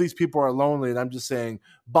all these people are lonely and I'm just saying,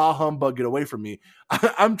 bah humbug, get away from me.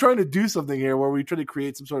 I'm trying to do something here where we try to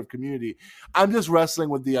create some sort of community. I'm just wrestling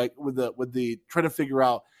with the trying to figure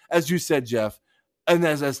out, as you said, Jeff, and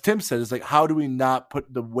as Tim said, it's like, how do we not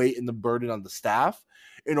put the weight and the burden on the staff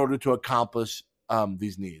in order to accomplish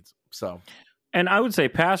these needs? So, and I would say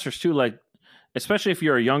pastors too, like, especially if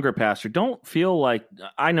you're a younger pastor, don't feel like,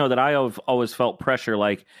 I know that I have always felt pressure,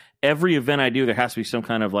 like every event I do, there has to be some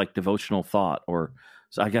kind of like devotional thought, or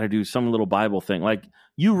so I got to do some little Bible thing. Like,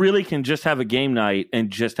 you really can just have a game night and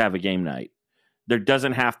just have a game night. There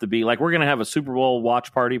doesn't have to be, like, we're going to have a Super Bowl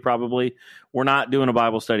watch party probably. We're not doing a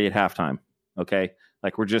Bible study at halftime, okay?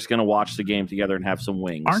 Like, we're just going to watch the game together and have some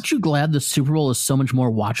wings. Aren't you glad the Super Bowl is so much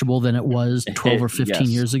more watchable than it was 12 or 15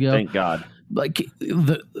 years ago? Thank God. Like,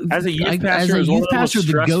 as a youth pastor,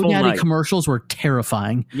 the GoDaddy commercials were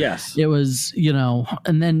terrifying. Yes. It was,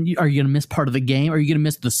 and then are you going to miss part of the game? Are you going to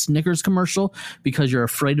miss the Snickers commercial because you're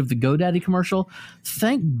afraid of the GoDaddy commercial?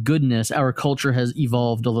 Thank goodness our culture has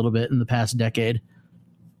evolved a little bit in the past decade.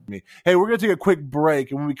 Hey, we're going to take a quick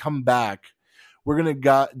break, and when we come back, we're going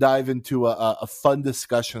to dive into a fun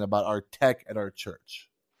discussion about our tech at our church.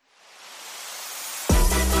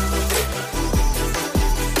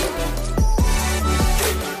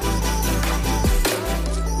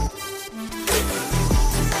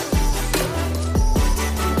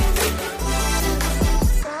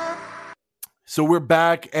 So we're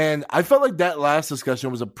back, and I felt like that last discussion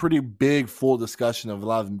was a pretty big, full discussion of a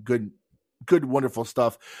lot of good, wonderful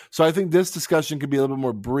stuff. So I think this discussion could be a little bit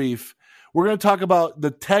more brief. We're going to talk about the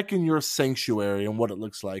tech in your sanctuary and what it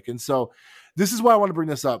looks like. And so this is why I want to bring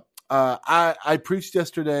this up. I preached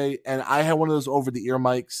yesterday, and I had one of those over-the-ear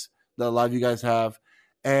mics that a lot of you guys have,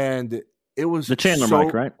 and it was the Chandler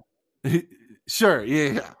mic, right? Sure,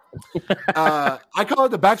 yeah. I call it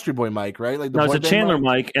the Backstreet Boy mic, right? Like it's a Chandler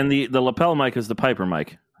mic, and the lapel mic is the Piper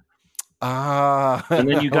mic. And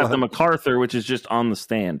then you got the MacArthur, which is just on the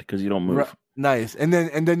stand because you don't move. Right. Nice. And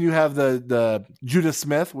then you have the Judah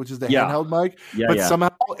Smith, which is the handheld mic. Yeah, but somehow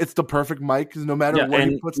it's the perfect mic because no matter where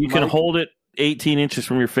you put the mic, you can hold it 18 inches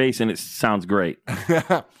from your face and it sounds great.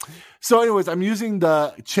 So anyways, I'm using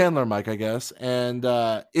the Chandler mic, I guess, and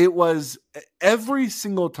it was every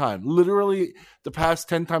single time, literally the past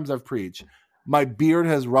 10 times I've preached, my beard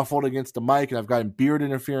has ruffled against the mic and I've gotten beard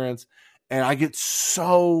interference, and I get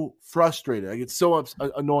so frustrated. I get so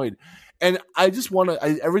annoyed. And I just want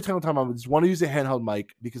to, every single time I just want to use a handheld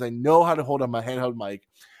mic because I know how to hold on my handheld mic.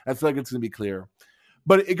 I feel like it's going to be clear.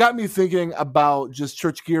 But it got me thinking about just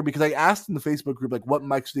church gear because I asked in the Facebook group, like, what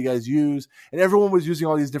mics do you guys use? And everyone was using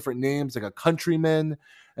all these different names, like a Countryman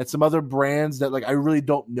and some other brands that, like, I really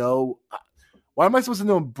don't know. Why am I supposed to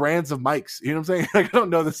know brands of mics? You know what I'm saying? Like, I don't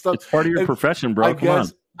know this stuff. It's part of your profession, bro. I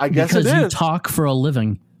guess because it is. You talk for a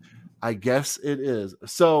living. I guess it is.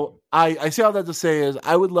 So I say all that to say is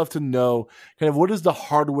I would love to know kind of what is the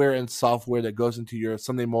hardware and software that goes into your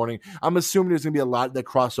Sunday morning. I'm assuming there's going to be a lot that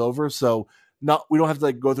cross over, so we don't have to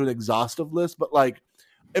like go through an exhaustive list, but like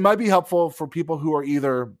it might be helpful for people who are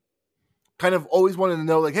either kind of always wanting to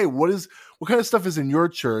know like, hey, what kind of stuff is in your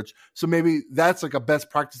church? So maybe that's like a best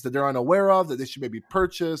practice that they're unaware of that they should maybe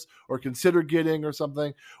purchase or consider getting or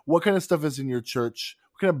something. What kind of stuff is in your church?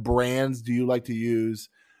 What kind of brands do you like to use?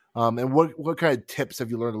 And what kind of tips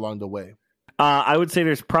have you learned along the way? I would say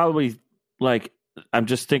there's probably like, I'm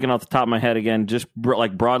just thinking off the top of my head again, just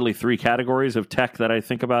like broadly 3 categories of tech that I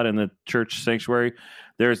think about in the church sanctuary.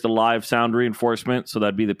 There's the live sound reinforcement. So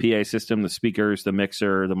that'd be the PA system, the speakers, the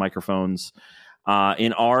mixer, the microphones.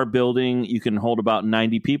 In our building, you can hold about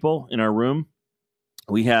 90 people in our room.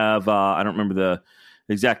 We have, I don't remember the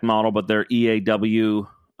exact model, but they're EAW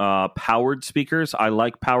powered speakers. I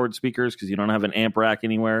like powered speakers because you don't have an amp rack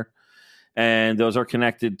anywhere. And those are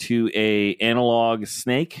connected to a analog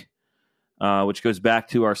snake, which goes back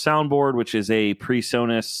to our soundboard, which is a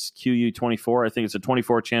PreSonus QU24. I think it's a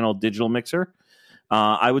 24-channel digital mixer.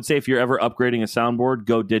 I would say if you're ever upgrading a soundboard,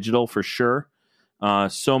 go digital for sure.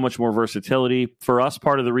 So much more versatility. For us,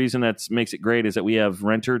 part of the reason that makes it great is that we have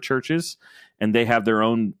renter churches, and they have their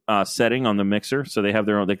own setting on the mixer. So they have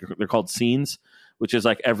their own, they're called scenes, which is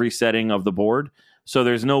like every setting of the board. So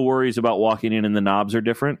there's no worries about walking in and the knobs are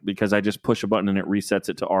different because I just push a button and it resets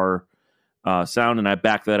it to our sound, and I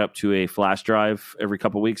back that up to a flash drive every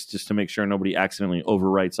couple of weeks just to make sure nobody accidentally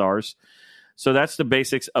overwrites ours. So that's the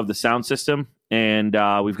basics of the sound system, and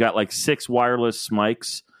we've got like 6 wireless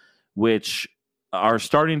mics, which are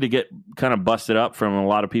starting to get kind of busted up from a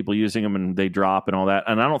lot of people using them, and they drop and all that.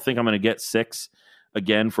 And I don't think I'm going to get 6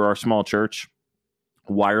 again for our small church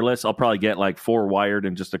wireless. I'll probably get like 4 wired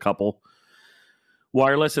and just a couple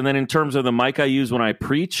wireless. And then in terms of the mic I use when I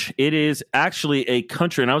preach, it is actually a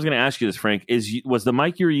Country. And I was going to ask you this, Frank, was the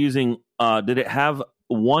mic you're using, did it have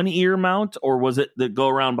one ear mount, or was it that go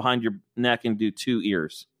around behind your neck and do 2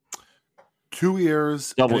 ears? 2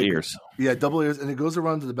 ears. Double ears. Yeah, double ears. And it goes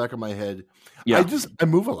around to the back of my head. Yeah. I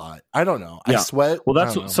move a lot. I don't know. I sweat. Well,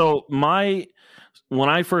 that's so when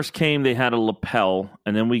I first came, they had a lapel,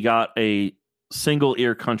 and then we got a single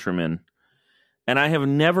ear Countryman. And I have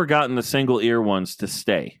never gotten the single ear ones to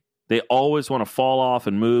stay. They always want to fall off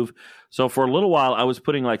and move. So for a little while, I was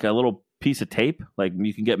putting like a little piece of tape, like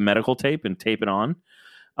you can get medical tape and tape it on.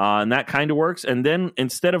 And that kind of works. And then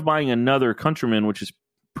instead of buying another Countryman, which is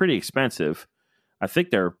pretty expensive, I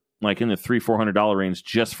think they're like in the $300-$400 range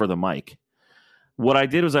just for the mic. What I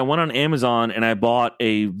did was I went on Amazon and I bought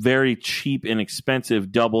a very cheap and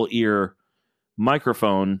expensive double ear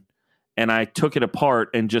microphone, and I took it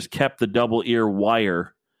apart and just kept the double ear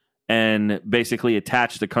wire and basically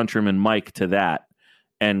attached the Countryman mic to that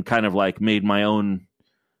and kind of like made my own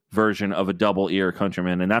version of a double ear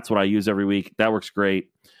Countryman. And that's what I use every week. That works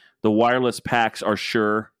great. The wireless packs are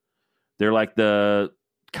Shure. They're like the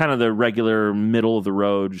kind of the regular middle of the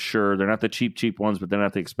road. Sure, they're not the cheap ones, but they're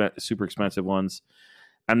not the super expensive ones.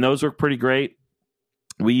 And those work pretty great.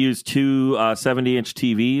 We use two 70-inch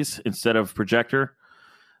TVs instead of projector.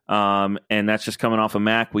 And that's just coming off a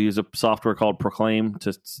Mac. We use a software called Proclaim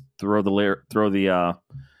to throw the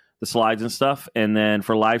slides and stuff. And then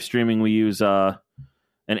for live streaming, we use an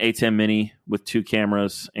ATEM Mini with two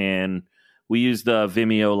cameras, and we use the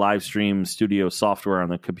Vimeo live stream studio software on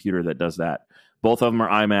the computer that does that. Both of them are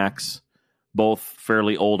iMacs, both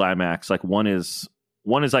fairly old iMacs. Like one is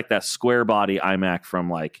like that square body iMac from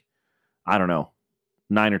like, I don't know,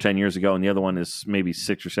 9 or 10 years ago, and the other one is maybe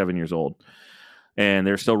 6 or 7 years old. And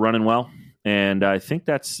they're still running well. And I think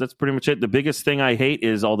that's pretty much it. The biggest thing I hate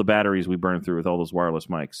is all the batteries we burn through with all those wireless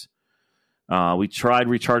mics. We tried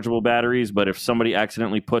rechargeable batteries, but if somebody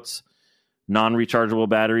accidentally puts non-rechargeable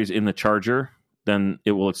batteries in the charger, then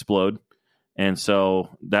it will explode. And so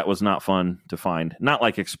that was not fun to find. Not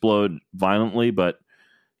like explode violently, but,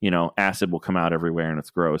 acid will come out everywhere and it's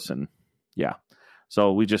gross. And yeah,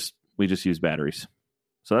 so we just use batteries.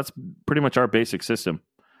 So that's pretty much our basic system.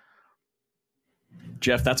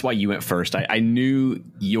 Jeff, that's why you went first. I knew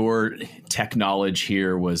your tech knowledge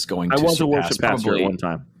here was going to surpass. I was a worship pastor at one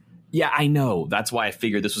time. Yeah, I know. That's why I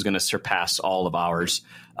figured this was going to surpass all of ours.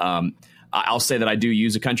 I'll say that I do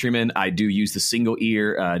use a Countryman. I do use the single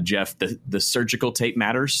ear. Jeff, the surgical tape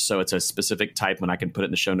matters. So it's a specific type when I can put it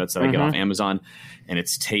in the show notes that I get off Amazon. And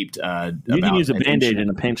it's taped. You can use a Band-Aid in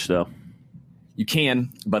a pinch, though. You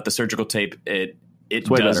can, but the surgical tape, it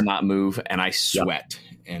does not move. And I sweat. Yeah.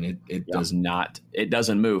 And it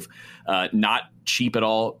doesn't move. Not cheap at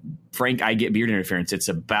all. Frank, I get beard interference. It's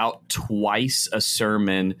about twice a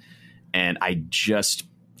sermon. And I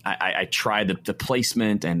try the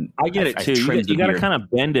placement, and I get it too. You got to kind of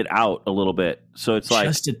bend it out a little bit, so it's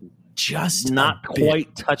like just not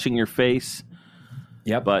quite touching your face.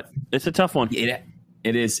 Yeah, but it's a tough one. It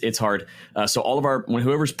is. It's hard. So all of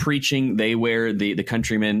whoever's preaching, they wear the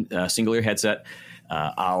Countryman single ear headset.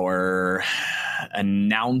 Our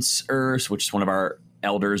announcers, which is one of our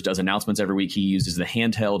elders, does announcements every week. He uses the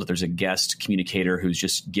handheld. If there's a guest communicator who's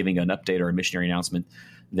just giving an update or a missionary announcement,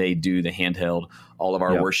 they do the handheld. All of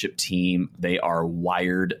our worship team, they are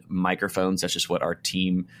wired microphones. That's just what our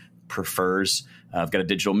team prefers. I've got a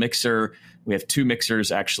digital mixer. We have two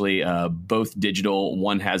mixers, actually, both digital.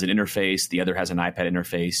 One has an interface. The other has an iPad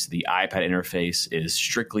interface. The iPad interface is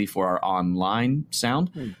strictly for our online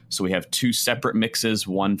sound. So we have two separate mixes,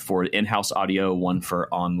 one for in-house audio, one for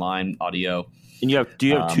online audio. And do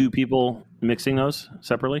you have two people mixing those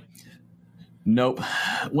separately? Nope.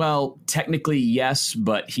 Well, technically, yes,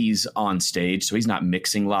 but he's on stage, so he's not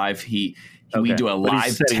mixing live. We do a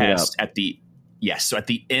live test so at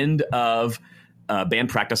the end of band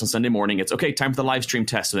practice on Sunday morning, it's okay, time for the live stream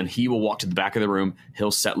test. So then he will walk to the back of the room,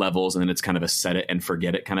 he'll set levels, and then it's kind of a set it and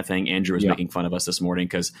forget it kind of thing. Andrew was making fun of us this morning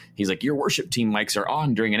because he's like, your worship team mics are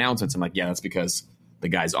on during announcements. I'm like, yeah, that's because the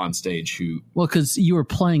guys on stage because you were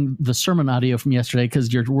playing the sermon audio from yesterday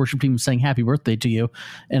because your worship team was saying happy birthday to you.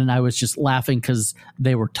 And I was just laughing because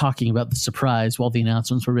they were talking about the surprise while the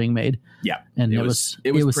announcements were being made. Yeah. And it was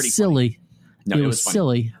silly. No, it was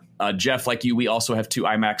silly. Jeff, like you, we also have two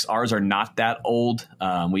iMacs. Ours are not that old.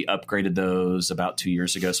 We upgraded those about 2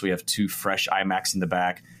 years ago. So we have two fresh iMacs in the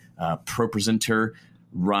back. ProPresenter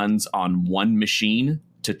runs on one machine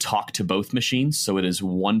to talk to both machines. So it is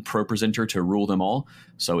one ProPresenter to rule them all.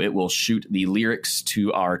 So it will shoot the lyrics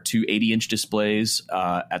to our two 80-inch displays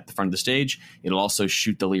at the front of the stage. It'll also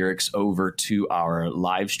shoot the lyrics over to our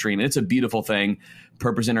live stream. And it's a beautiful thing.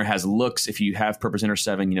 ProPresenter has looks. If you have ProPresenter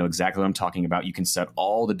 7, you know exactly what I'm talking about. You can set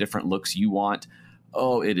all the different looks you want.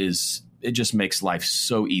 Oh, it just makes life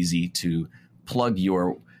so easy to plug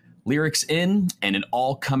your lyrics in and it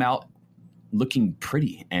all come out looking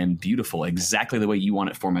pretty and beautiful, exactly the way you want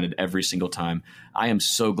it formatted every single time. I am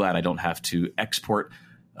so glad I don't have to export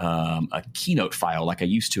a Keynote file like I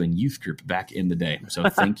used to in youth group back in the day. So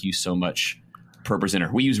thank you so much,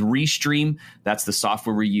 ProPresenter. We use Restream. That's the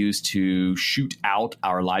software we use to shoot out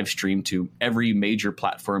our live stream to every major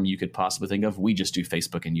platform you could possibly think of. We just do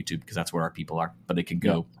Facebook and YouTube because that's where our people are, but it can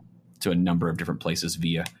go to a number of different places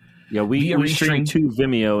via. Yeah, we stream to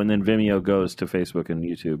Vimeo, and then Vimeo goes to Facebook and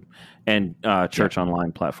YouTube and Church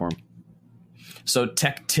Online platform. So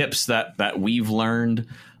tech tips that we've learned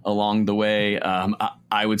along the way,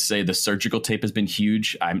 I would say the surgical tape has been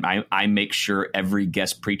huge. I make sure every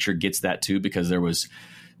guest preacher gets that too, because there was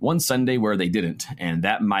one Sunday where they didn't, and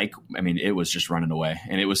that mic, I mean, it was just running away,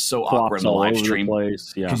 and it was so awkward in the live stream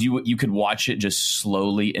because you could watch it just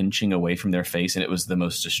slowly inching away from their face, and it was the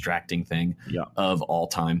most distracting thing of all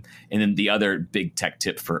time. And then the other big tech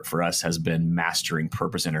tip for us has been mastering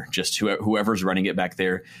ProPresenter. Just whoever's running it back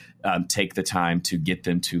there, take the time to get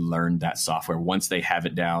them to learn that software. Once they have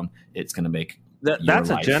it down, it's going to make that's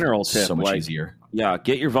a general tip, so much easier. Yeah,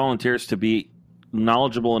 get your volunteers to be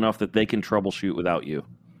knowledgeable enough that they can troubleshoot without you.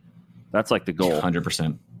 That's like the goal.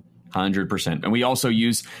 100%. And we also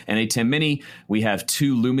use an ATEM Mini. We have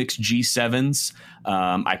 2 Lumix G7s.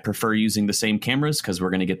 I prefer using the same cameras because we're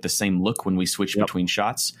going to get the same look when we switch between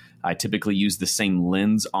shots. I typically use the same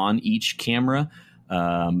lens on each camera,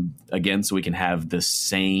 again, so we can have the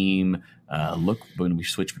same look when we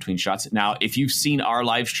switch between shots. Now, if you've seen our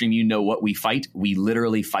live stream, you know what we fight. We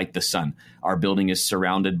literally fight the sun. Our building is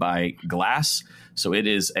surrounded by glass. So it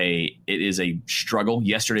is a struggle.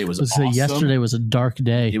 Yesterday was awesome. Yesterday was a dark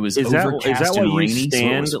day. It was overcast and rainy.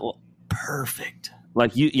 So perfect.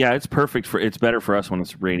 Like it's perfect it's better for us when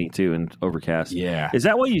it's rainy too and overcast. Yeah. Is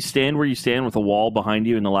that why you stand where you stand with a wall behind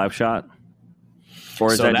you in the live shot?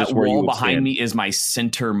 Or is so that that just where wall behind me is my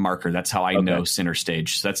center marker. That's how I know center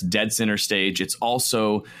stage. So that's dead center stage. It's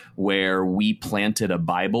also where we planted a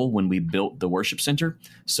Bible when we built the worship center.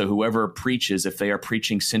 So whoever preaches, if they are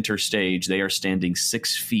preaching center stage, they are standing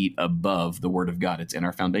 6 feet above the Word of God. It's in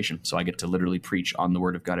our foundation. So I get to literally preach on the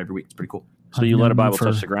Word of God every week. It's pretty cool. So you let a Bible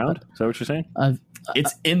touch the ground? Is that what you're saying?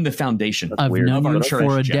 It's in the foundation. I've known it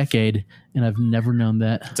for a decade, and I've never known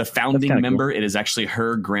that. It's a founding member. Cool. It is actually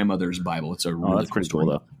her grandmother's Bible. It's a really pretty cool,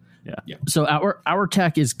 though. Yeah. So our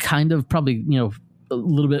tech is kind of probably a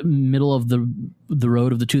little bit middle of the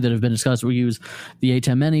road of the two that have been discussed. We use the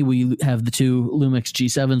ATEM Mini. We have the 2 Lumix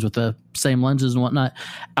G7s with the same lenses and whatnot.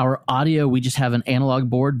 Our audio, we just have an analog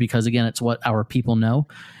board because, again, it's what our people know.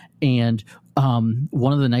 And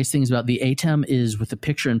one of the nice things about the ATEM is with the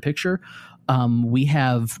picture-in-picture, we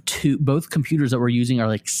have both computers that we're using are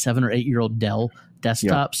like 7 or 8 year old Dell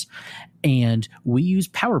desktops. And we use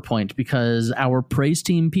PowerPoint because our praise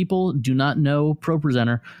team people do not know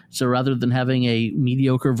ProPresenter. So rather than having a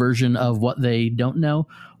mediocre version of what they don't know,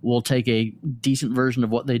 we'll take a decent version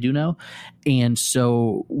of what they do know. And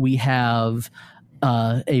so we have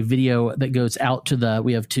a video that goes out to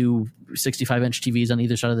we have 2 65-inch TVs on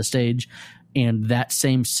either side of the stage, and that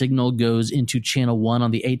same signal goes into channel 1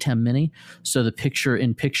 on the ATEM Mini. So the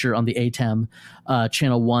picture-in-picture on the ATEM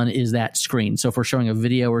channel 1 is that screen. So if we're showing a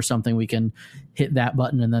video or something, we can hit that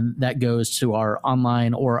button, and then that goes to our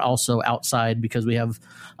online or also outside, because we have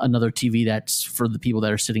another TV that's for the people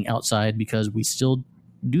that are sitting outside, because we still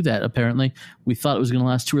do that. Apparently, we thought it was going to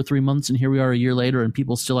last 2 or 3 months, and here we are a year later, and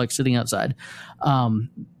people still like sitting outside.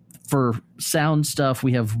 For sound stuff,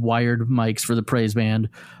 we have wired mics for the praise band,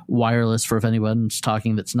 wireless for if anyone's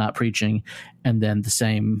talking that's not preaching, and then the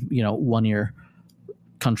same, one-ear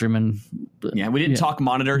Countryman. Yeah, we didn't talk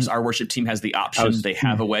monitors. Our worship team has the option. They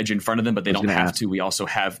have a wedge in front of them, but they don't have to. We also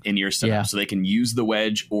have in-ear setup, so they can use the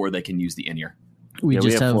wedge or they can use the in-ear. We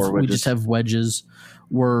just have wedges.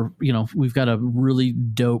 We've got a really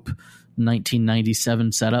dope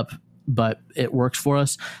 1997 setup, but it works for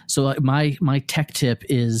us. So my tech tip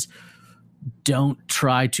is don't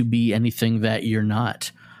try to be anything that you're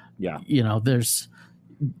not. Yeah.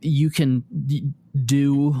 You can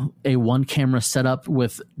do a 1-camera setup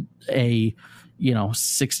with a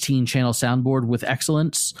 16 channel soundboard with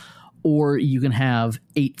excellence, or you can have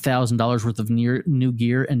 $8,000 worth of new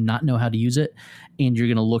gear and not know how to use it, and you're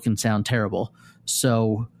going to look and sound terrible.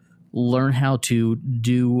 So learn how to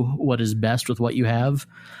do what is best with what you have.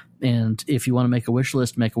 And if you want to make a wish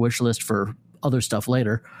list for other stuff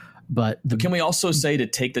later. But can we also say to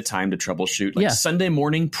take the time to troubleshoot? Sunday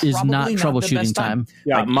morning is not troubleshooting time.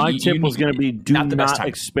 Yeah, my tip was going to be do not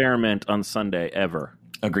experiment on Sunday ever.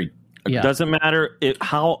 Agreed. Yeah. Doesn't matter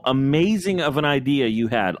how amazing of an idea you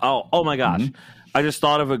had. Oh my gosh. Mm-hmm. I just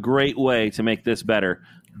thought of a great way to make this better.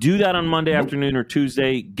 Do that on Monday afternoon or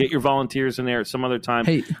Tuesday. Get your volunteers in there at some other time.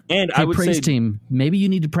 I would praise say, team, maybe you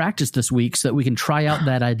need to practice this week so that we can try out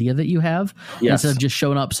that idea that you have instead of just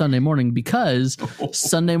showing up Sunday morning, because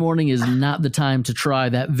Sunday morning is not the time to try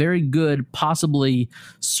that very good, possibly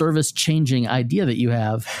service-changing idea that you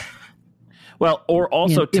have. Well, or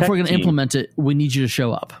also if we're going to implement it, we need you to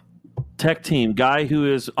show up. Tech team, guy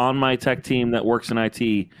who is on my tech team that works in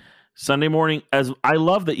IT, Sunday morning, as I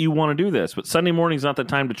love that you want to do this, but Sunday morning is not the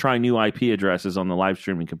time to try new IP addresses on the live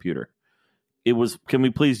streaming computer. Can we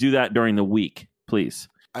please do that during the week, please?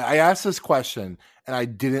 I asked this question and I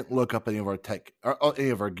didn't look up any of our tech or any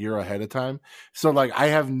of our gear ahead of time. So like, I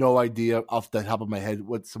have no idea off the top of my head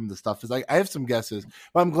what some of the stuff is. Like, I have some guesses,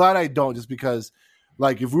 but I'm glad I don't, just because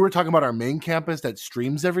like, if we were talking about our main campus that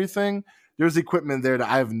streams everything, there's equipment there that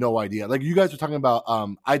I have no idea. Like you guys were talking about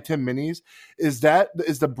iTim Minis. Is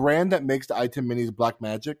the brand that makes the iTim Minis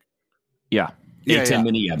Blackmagic? Yeah. ATEM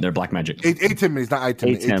Mini, they're Blackmagic. ATEM Minis, not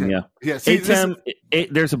iTim. ATEM, yeah. See,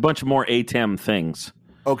 there's a bunch more ATEM things.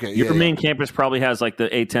 Okay. Your main campus probably has like the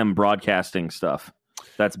ATEM broadcasting stuff.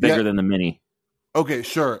 That's bigger than the Mini. Okay,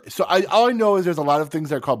 sure. So all I know is there's a lot of things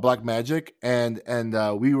that are called Blackmagic, and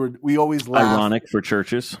we always laugh. Ironic for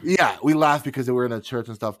churches. Yeah, we laugh because we're in a church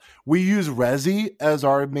and stuff. We use Resi as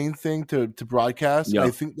our main thing to broadcast. Yeah. I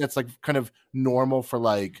think that's like kind of normal for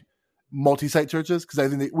like multi-site churches, because I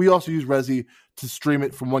think we also use Resi to stream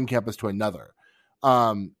it from one campus to another.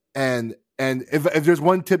 And if there's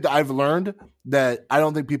one tip that I've learned that I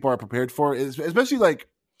don't think people are prepared for, is especially like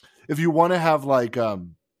if you want to have like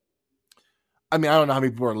I mean, I don't know how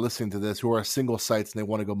many people are listening to this who are single sites and they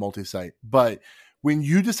want to go multi-site, but when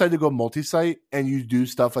you decide to go multi-site and you do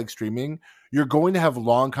stuff like streaming, you're going to have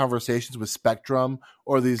long conversations with Spectrum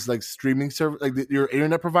or these like streaming service, like your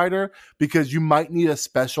internet provider, because you might need a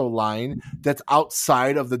special line that's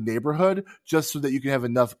outside of the neighborhood just so that you can have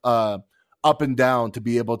enough up and down to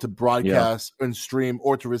be able to broadcast and stream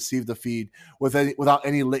or to receive the feed without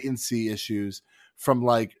any latency issues from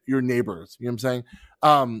like your neighbors. You know what I'm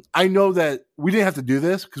saying? I know that we didn't have to do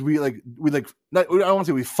this because I don't want to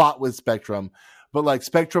say we fought with Spectrum, but like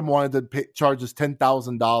Spectrum wanted to charge us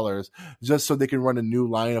 $10,000 just so they can run a new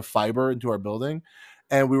line of fiber into our building.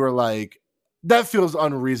 And we were like, that feels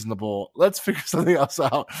unreasonable. Let's figure something else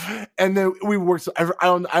out. And then we worked. I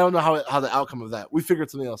don't know how the outcome of that. We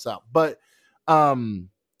figured something else out, but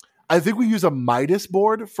I think we use a Midas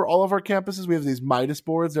board for all of our campuses. We have these Midas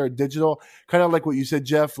boards that are digital, kind of like what you said,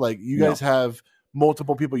 Jeff. Like you guys have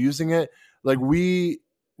multiple people using it. Like we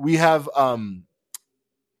have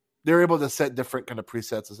they're able to set different kind of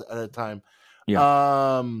presets at a time.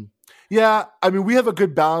 I mean, we have a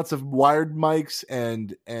good balance of wired mics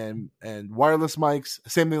and wireless mics.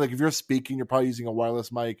 Same thing, like if you're speaking, you're probably using a wireless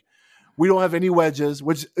mic. We don't have any wedges,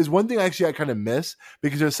 which is one thing actually I kind of miss,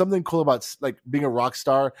 because there's something cool about like being a rock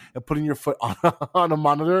star and putting your foot on a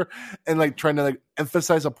monitor and like trying to like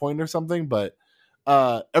emphasize a point or something. But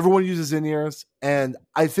everyone uses in-ears, and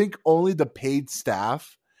I think only the paid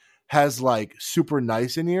staff has like super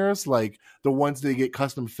nice in-ears, like the ones that get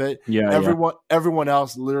custom fit. Everyone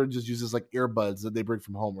else literally just uses like earbuds that they bring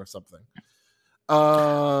from home or something.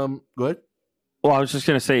 Good. Well, I was just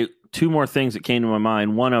going to say two more things that came to my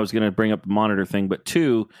mind. One, I was going to bring up the monitor thing, but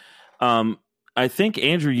two, I think,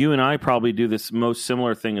 Andrew, you and I probably do this most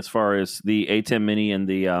similar thing as far as the ATEM Mini and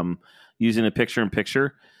the using the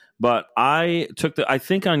picture-in-picture. But I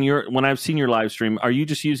think on when I've seen your live stream, are you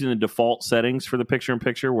just using the default settings for the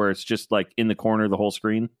picture-in-picture where it's just like in the corner of the whole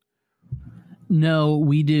screen? No,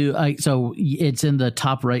 we do. So it's in the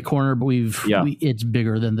top right corner, but it's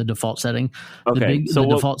bigger than the default setting. Okay, the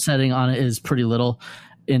default setting on it is pretty little,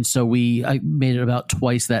 and so I made it about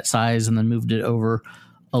twice that size and then moved it over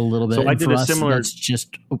a little bit. So I did a similar. That's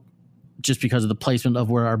just because of the placement of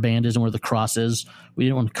where our band is and where the cross is. We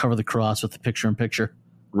didn't want to cover the cross with the picture-in-picture.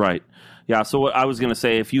 Right. Yeah. So what I was going to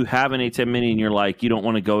say, if you have an ATEM Mini and you're like, you don't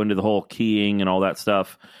want to go into the whole keying and all that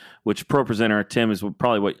stuff, which Pro Presenter Tim is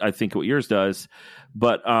probably what yours does.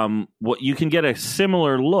 But what you can get a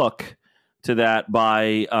similar look to that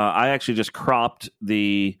by I actually just cropped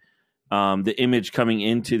the image coming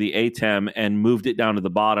into the ATEM and moved it down to the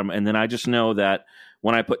bottom, and then I just know that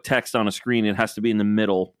when I put text on a screen, it has to be in the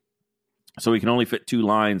middle, so we can only fit 2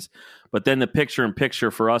 lines. But then the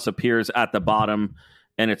picture-in-picture for us appears at the bottom,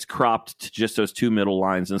 and it's cropped to just those 2 middle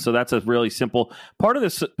lines. And so that's a really simple part of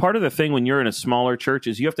the thing when you're in a smaller church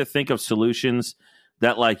is you have to think of solutions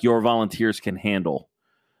that like your volunteers can handle,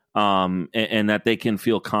 and that they can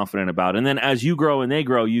feel confident about. And then as you grow and they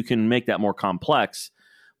grow, you can make that more complex.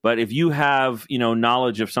 But if you have,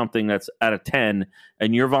 knowledge of something that's at a 10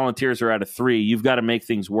 and your volunteers are at a 3, you've got to make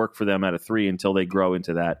things work for them at a 3 until they grow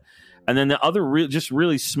into that. And then the other just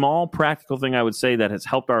really small practical thing I would say that has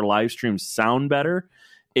helped our live streams sound better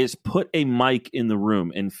is put a mic in the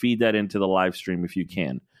room and feed that into the live stream if you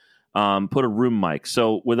can. Put a room mic.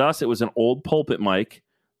 So with us, it was an old pulpit mic,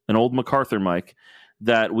 an old MacArthur mic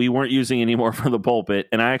that we weren't using anymore for the pulpit.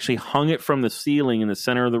 And I actually hung it from the ceiling in the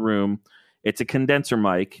center of the room. It's a condenser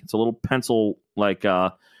mic. It's a little pencil, like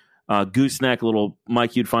gooseneck little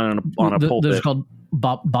mic you'd find on a pulpit. Those are called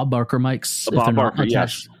Bob Barker mics. Bob Barker,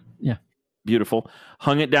 yes. Yeah. Beautiful.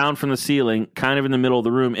 Hung it down from the ceiling, kind of in the middle of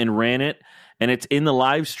the room, and ran it. And it's in the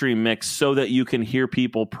live stream mix so that you can hear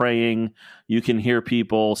people praying. You can hear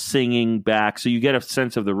people singing back. So you get a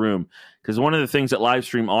sense of the room. Because one of the things that live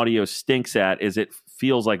stream audio stinks at is it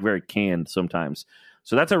feels like very canned sometimes.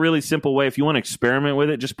 So that's a really simple way. If you want to experiment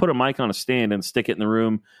with it, just put a mic on a stand and stick it in the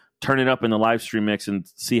room, turn it up in the live stream mix, and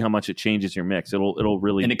see how much it changes your mix. It'll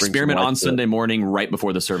really an experiment on Sunday morning right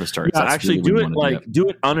before the service starts. Yeah, actually really do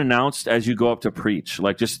it unannounced as you go up to preach.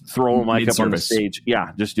 Like just throw a mic up on the stage.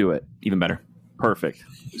 Yeah, just do it. Even better. Perfect.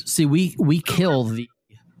 See, we kill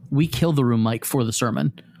the room mic for the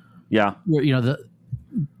sermon. Yeah,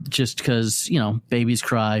 just because babies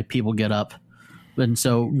cry, people get up. And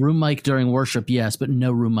so room mic during worship, yes, but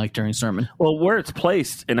no room mic during sermon. Well, where it's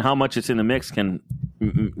placed and how much it's in the mix can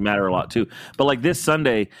matter a lot too. But like this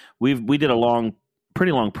Sunday, we did a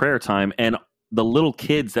pretty long prayer time, and the little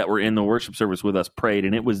kids that were in the worship service with us prayed,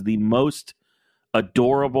 and it was the most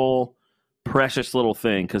adorable, precious little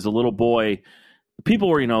thing. Because the little boy, people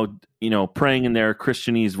were praying in their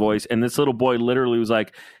Christianese voice, and this little boy literally was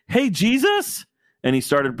like, "Hey, Jesus." And he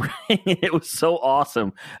started praying. It was so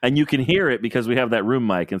awesome. And you can hear it because we have that room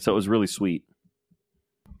mic. And so it was really sweet.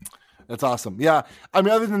 That's awesome. Yeah. I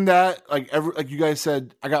mean, other than that, like you guys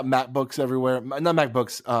said, I got MacBooks everywhere. Not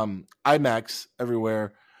MacBooks, iMacs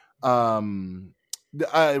everywhere.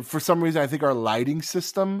 For some reason, I think our lighting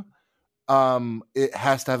system, it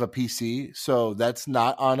has to have a PC. So that's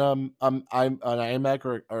not on an iMac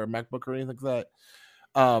or a MacBook or anything like that.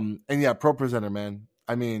 And yeah, ProPresenter, man.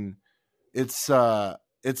 I mean, it's a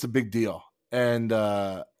big deal. And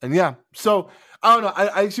yeah, so I don't know.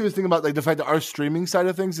 I actually was thinking about like the fact that our streaming side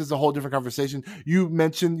of things is a whole different conversation.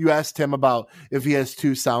 You asked Tim about if he has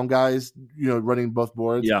 2 sound guys, running both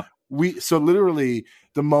boards. Yeah. So literally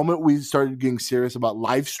the moment we started getting serious about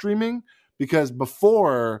live streaming, because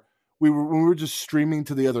before when we were just streaming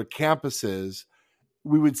to the other campuses,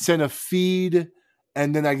 we would send a feed,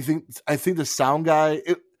 and then I think the sound guy.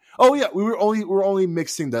 We were only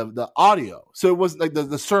mixing the audio, so it wasn't like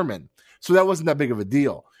the sermon, so that wasn't that big of a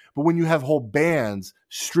deal. But when you have whole bands,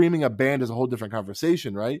 streaming a band is a whole different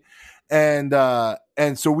conversation, right? And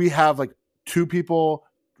so we have like 2 people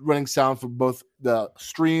running sound for both the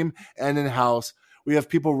stream and in house. We have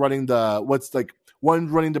people running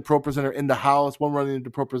one running the ProPresenter in the house, one running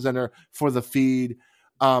the ProPresenter for the feed,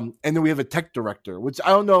 and then we have a tech director, which I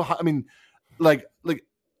don't know how. I mean, like.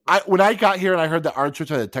 When I got here and I heard that our church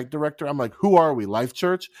had a tech director, I'm like, who are we, Life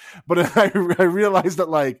Church? But I realized that,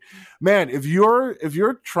 like, man, if you're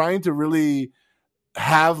trying to really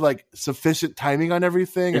have like sufficient timing on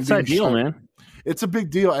everything, it's ideal, man. It's a big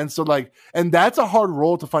deal, and so and that's a hard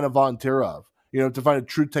role to find a volunteer of. To find a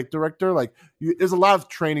true tech director, there's a lot of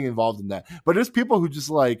training involved in that. But there's people who just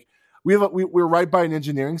we're right by an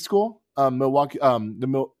engineering school, Milwaukee,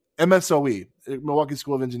 MSOE, Milwaukee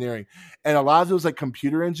School of Engineering, and a lot of those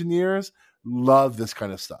computer engineers love this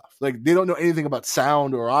kind of stuff. Like they don't know anything about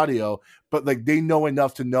sound or audio, but they know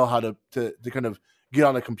enough to know how to kind of get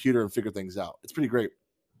on a computer and figure things out. It's pretty great.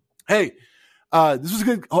 Hey, this was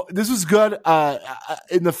good. This was good.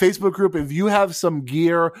 In the Facebook group, if you have some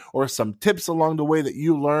gear or some tips along the way that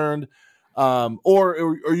you learned,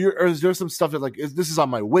 or is there some stuff that this is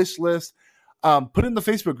on my wish list? Put it in the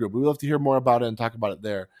Facebook group. We'd love to hear more about it and talk about it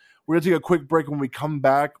there. We're going to take a quick break. When we come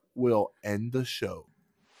back, we'll end the show.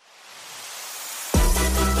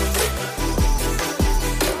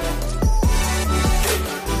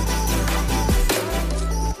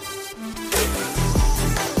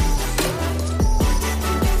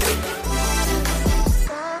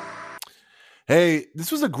 Hey,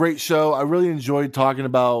 this was a great show. I really enjoyed talking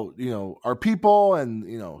about, our people and,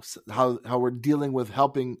 how we're dealing with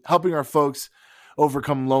helping our folks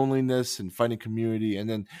overcome loneliness and finding community. And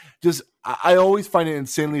then I always find it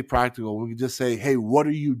insanely practical when we just say, hey, what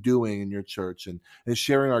are you doing in your church? And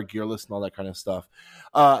sharing our gear list and all that kind of stuff.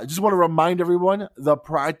 I just want to remind everyone, the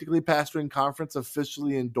Practically Pastoring Conference,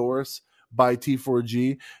 officially endorsed by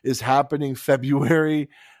T4G, is happening February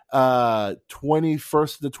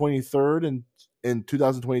 21st to the 23rd in in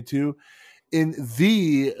 2022 in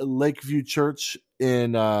the Lakeview Church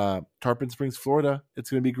in Tarpon Springs, Florida. It's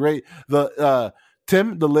going to be great.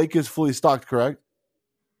 Tim, the lake is fully stocked, correct?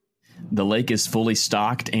 The lake is fully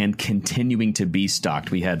stocked and continuing to be stocked.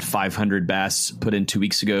 We had 500 bass put in 2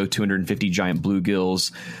 weeks ago, 250 giant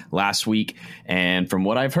bluegills last week. And from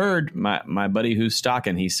what I've heard, my buddy who's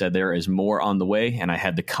stocking, he said there is more on the way. And I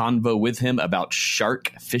had the convo with him about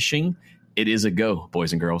shark fishing. It is a go,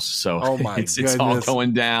 boys and girls. So it's all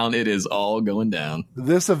going down. It is all going down.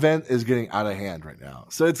 This event is getting out of hand right now.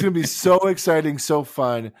 So it's going to be so exciting, so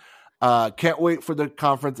fun. Can't wait for the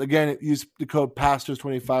conference. Again, use the code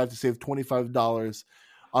PASTORS25 to save $25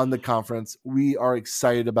 on the conference. We are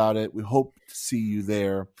excited about it. We hope to see you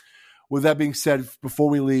there. With that being said, before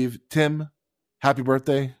we leave, Tim, happy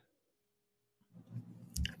birthday.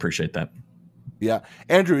 Appreciate that. Yeah.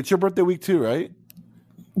 Andrew, it's your birthday week too, right?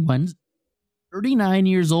 When's 39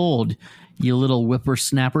 years old, you little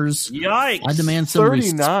whippersnappers. Yikes. I demand some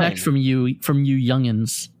 39. Respect from you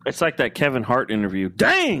youngins. It's like that Kevin Hart interview.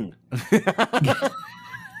 Dang!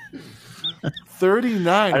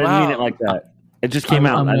 39. I didn't mean it like that. It just came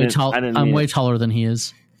out. I'm way taller than he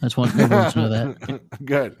is. I just want everyone to know that.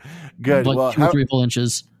 Good. Like 2 or 3 full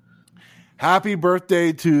inches. Happy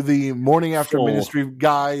birthday to the Morning After Ministry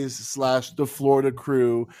guys / the Florida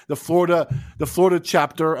crew, the Florida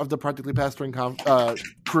chapter of the Practically Pastoring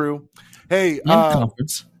crew. Hey,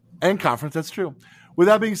 and conference. That's true. With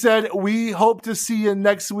that being said, we hope to see you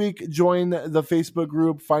next week. Join the Facebook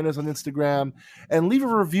group, find us on Instagram, and leave a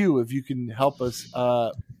review if you can help us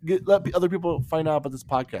let other people find out about this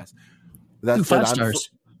podcast. That's 5 stars.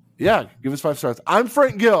 Give us 5 stars. I'm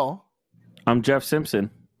Frank Gill. I'm Jeff Simpson.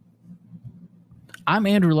 I'm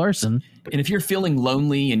Andrew Larson. And if you're feeling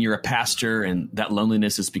lonely and you're a pastor and that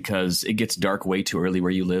loneliness is because it gets dark way too early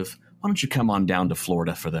where you live, why don't you come on down to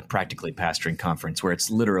Florida for the Practically Pastoring Conference where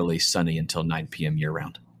it's literally sunny until 9 p.m.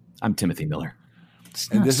 year-round. I'm Timothy Miller.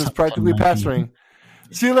 And this is Practically Pastoring.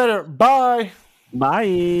 See you later. Bye.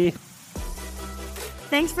 Bye.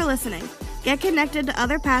 Thanks for listening. Get connected to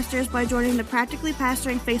other pastors by joining the Practically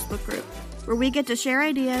Pastoring Facebook group, where we get to share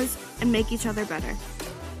ideas and make each other better.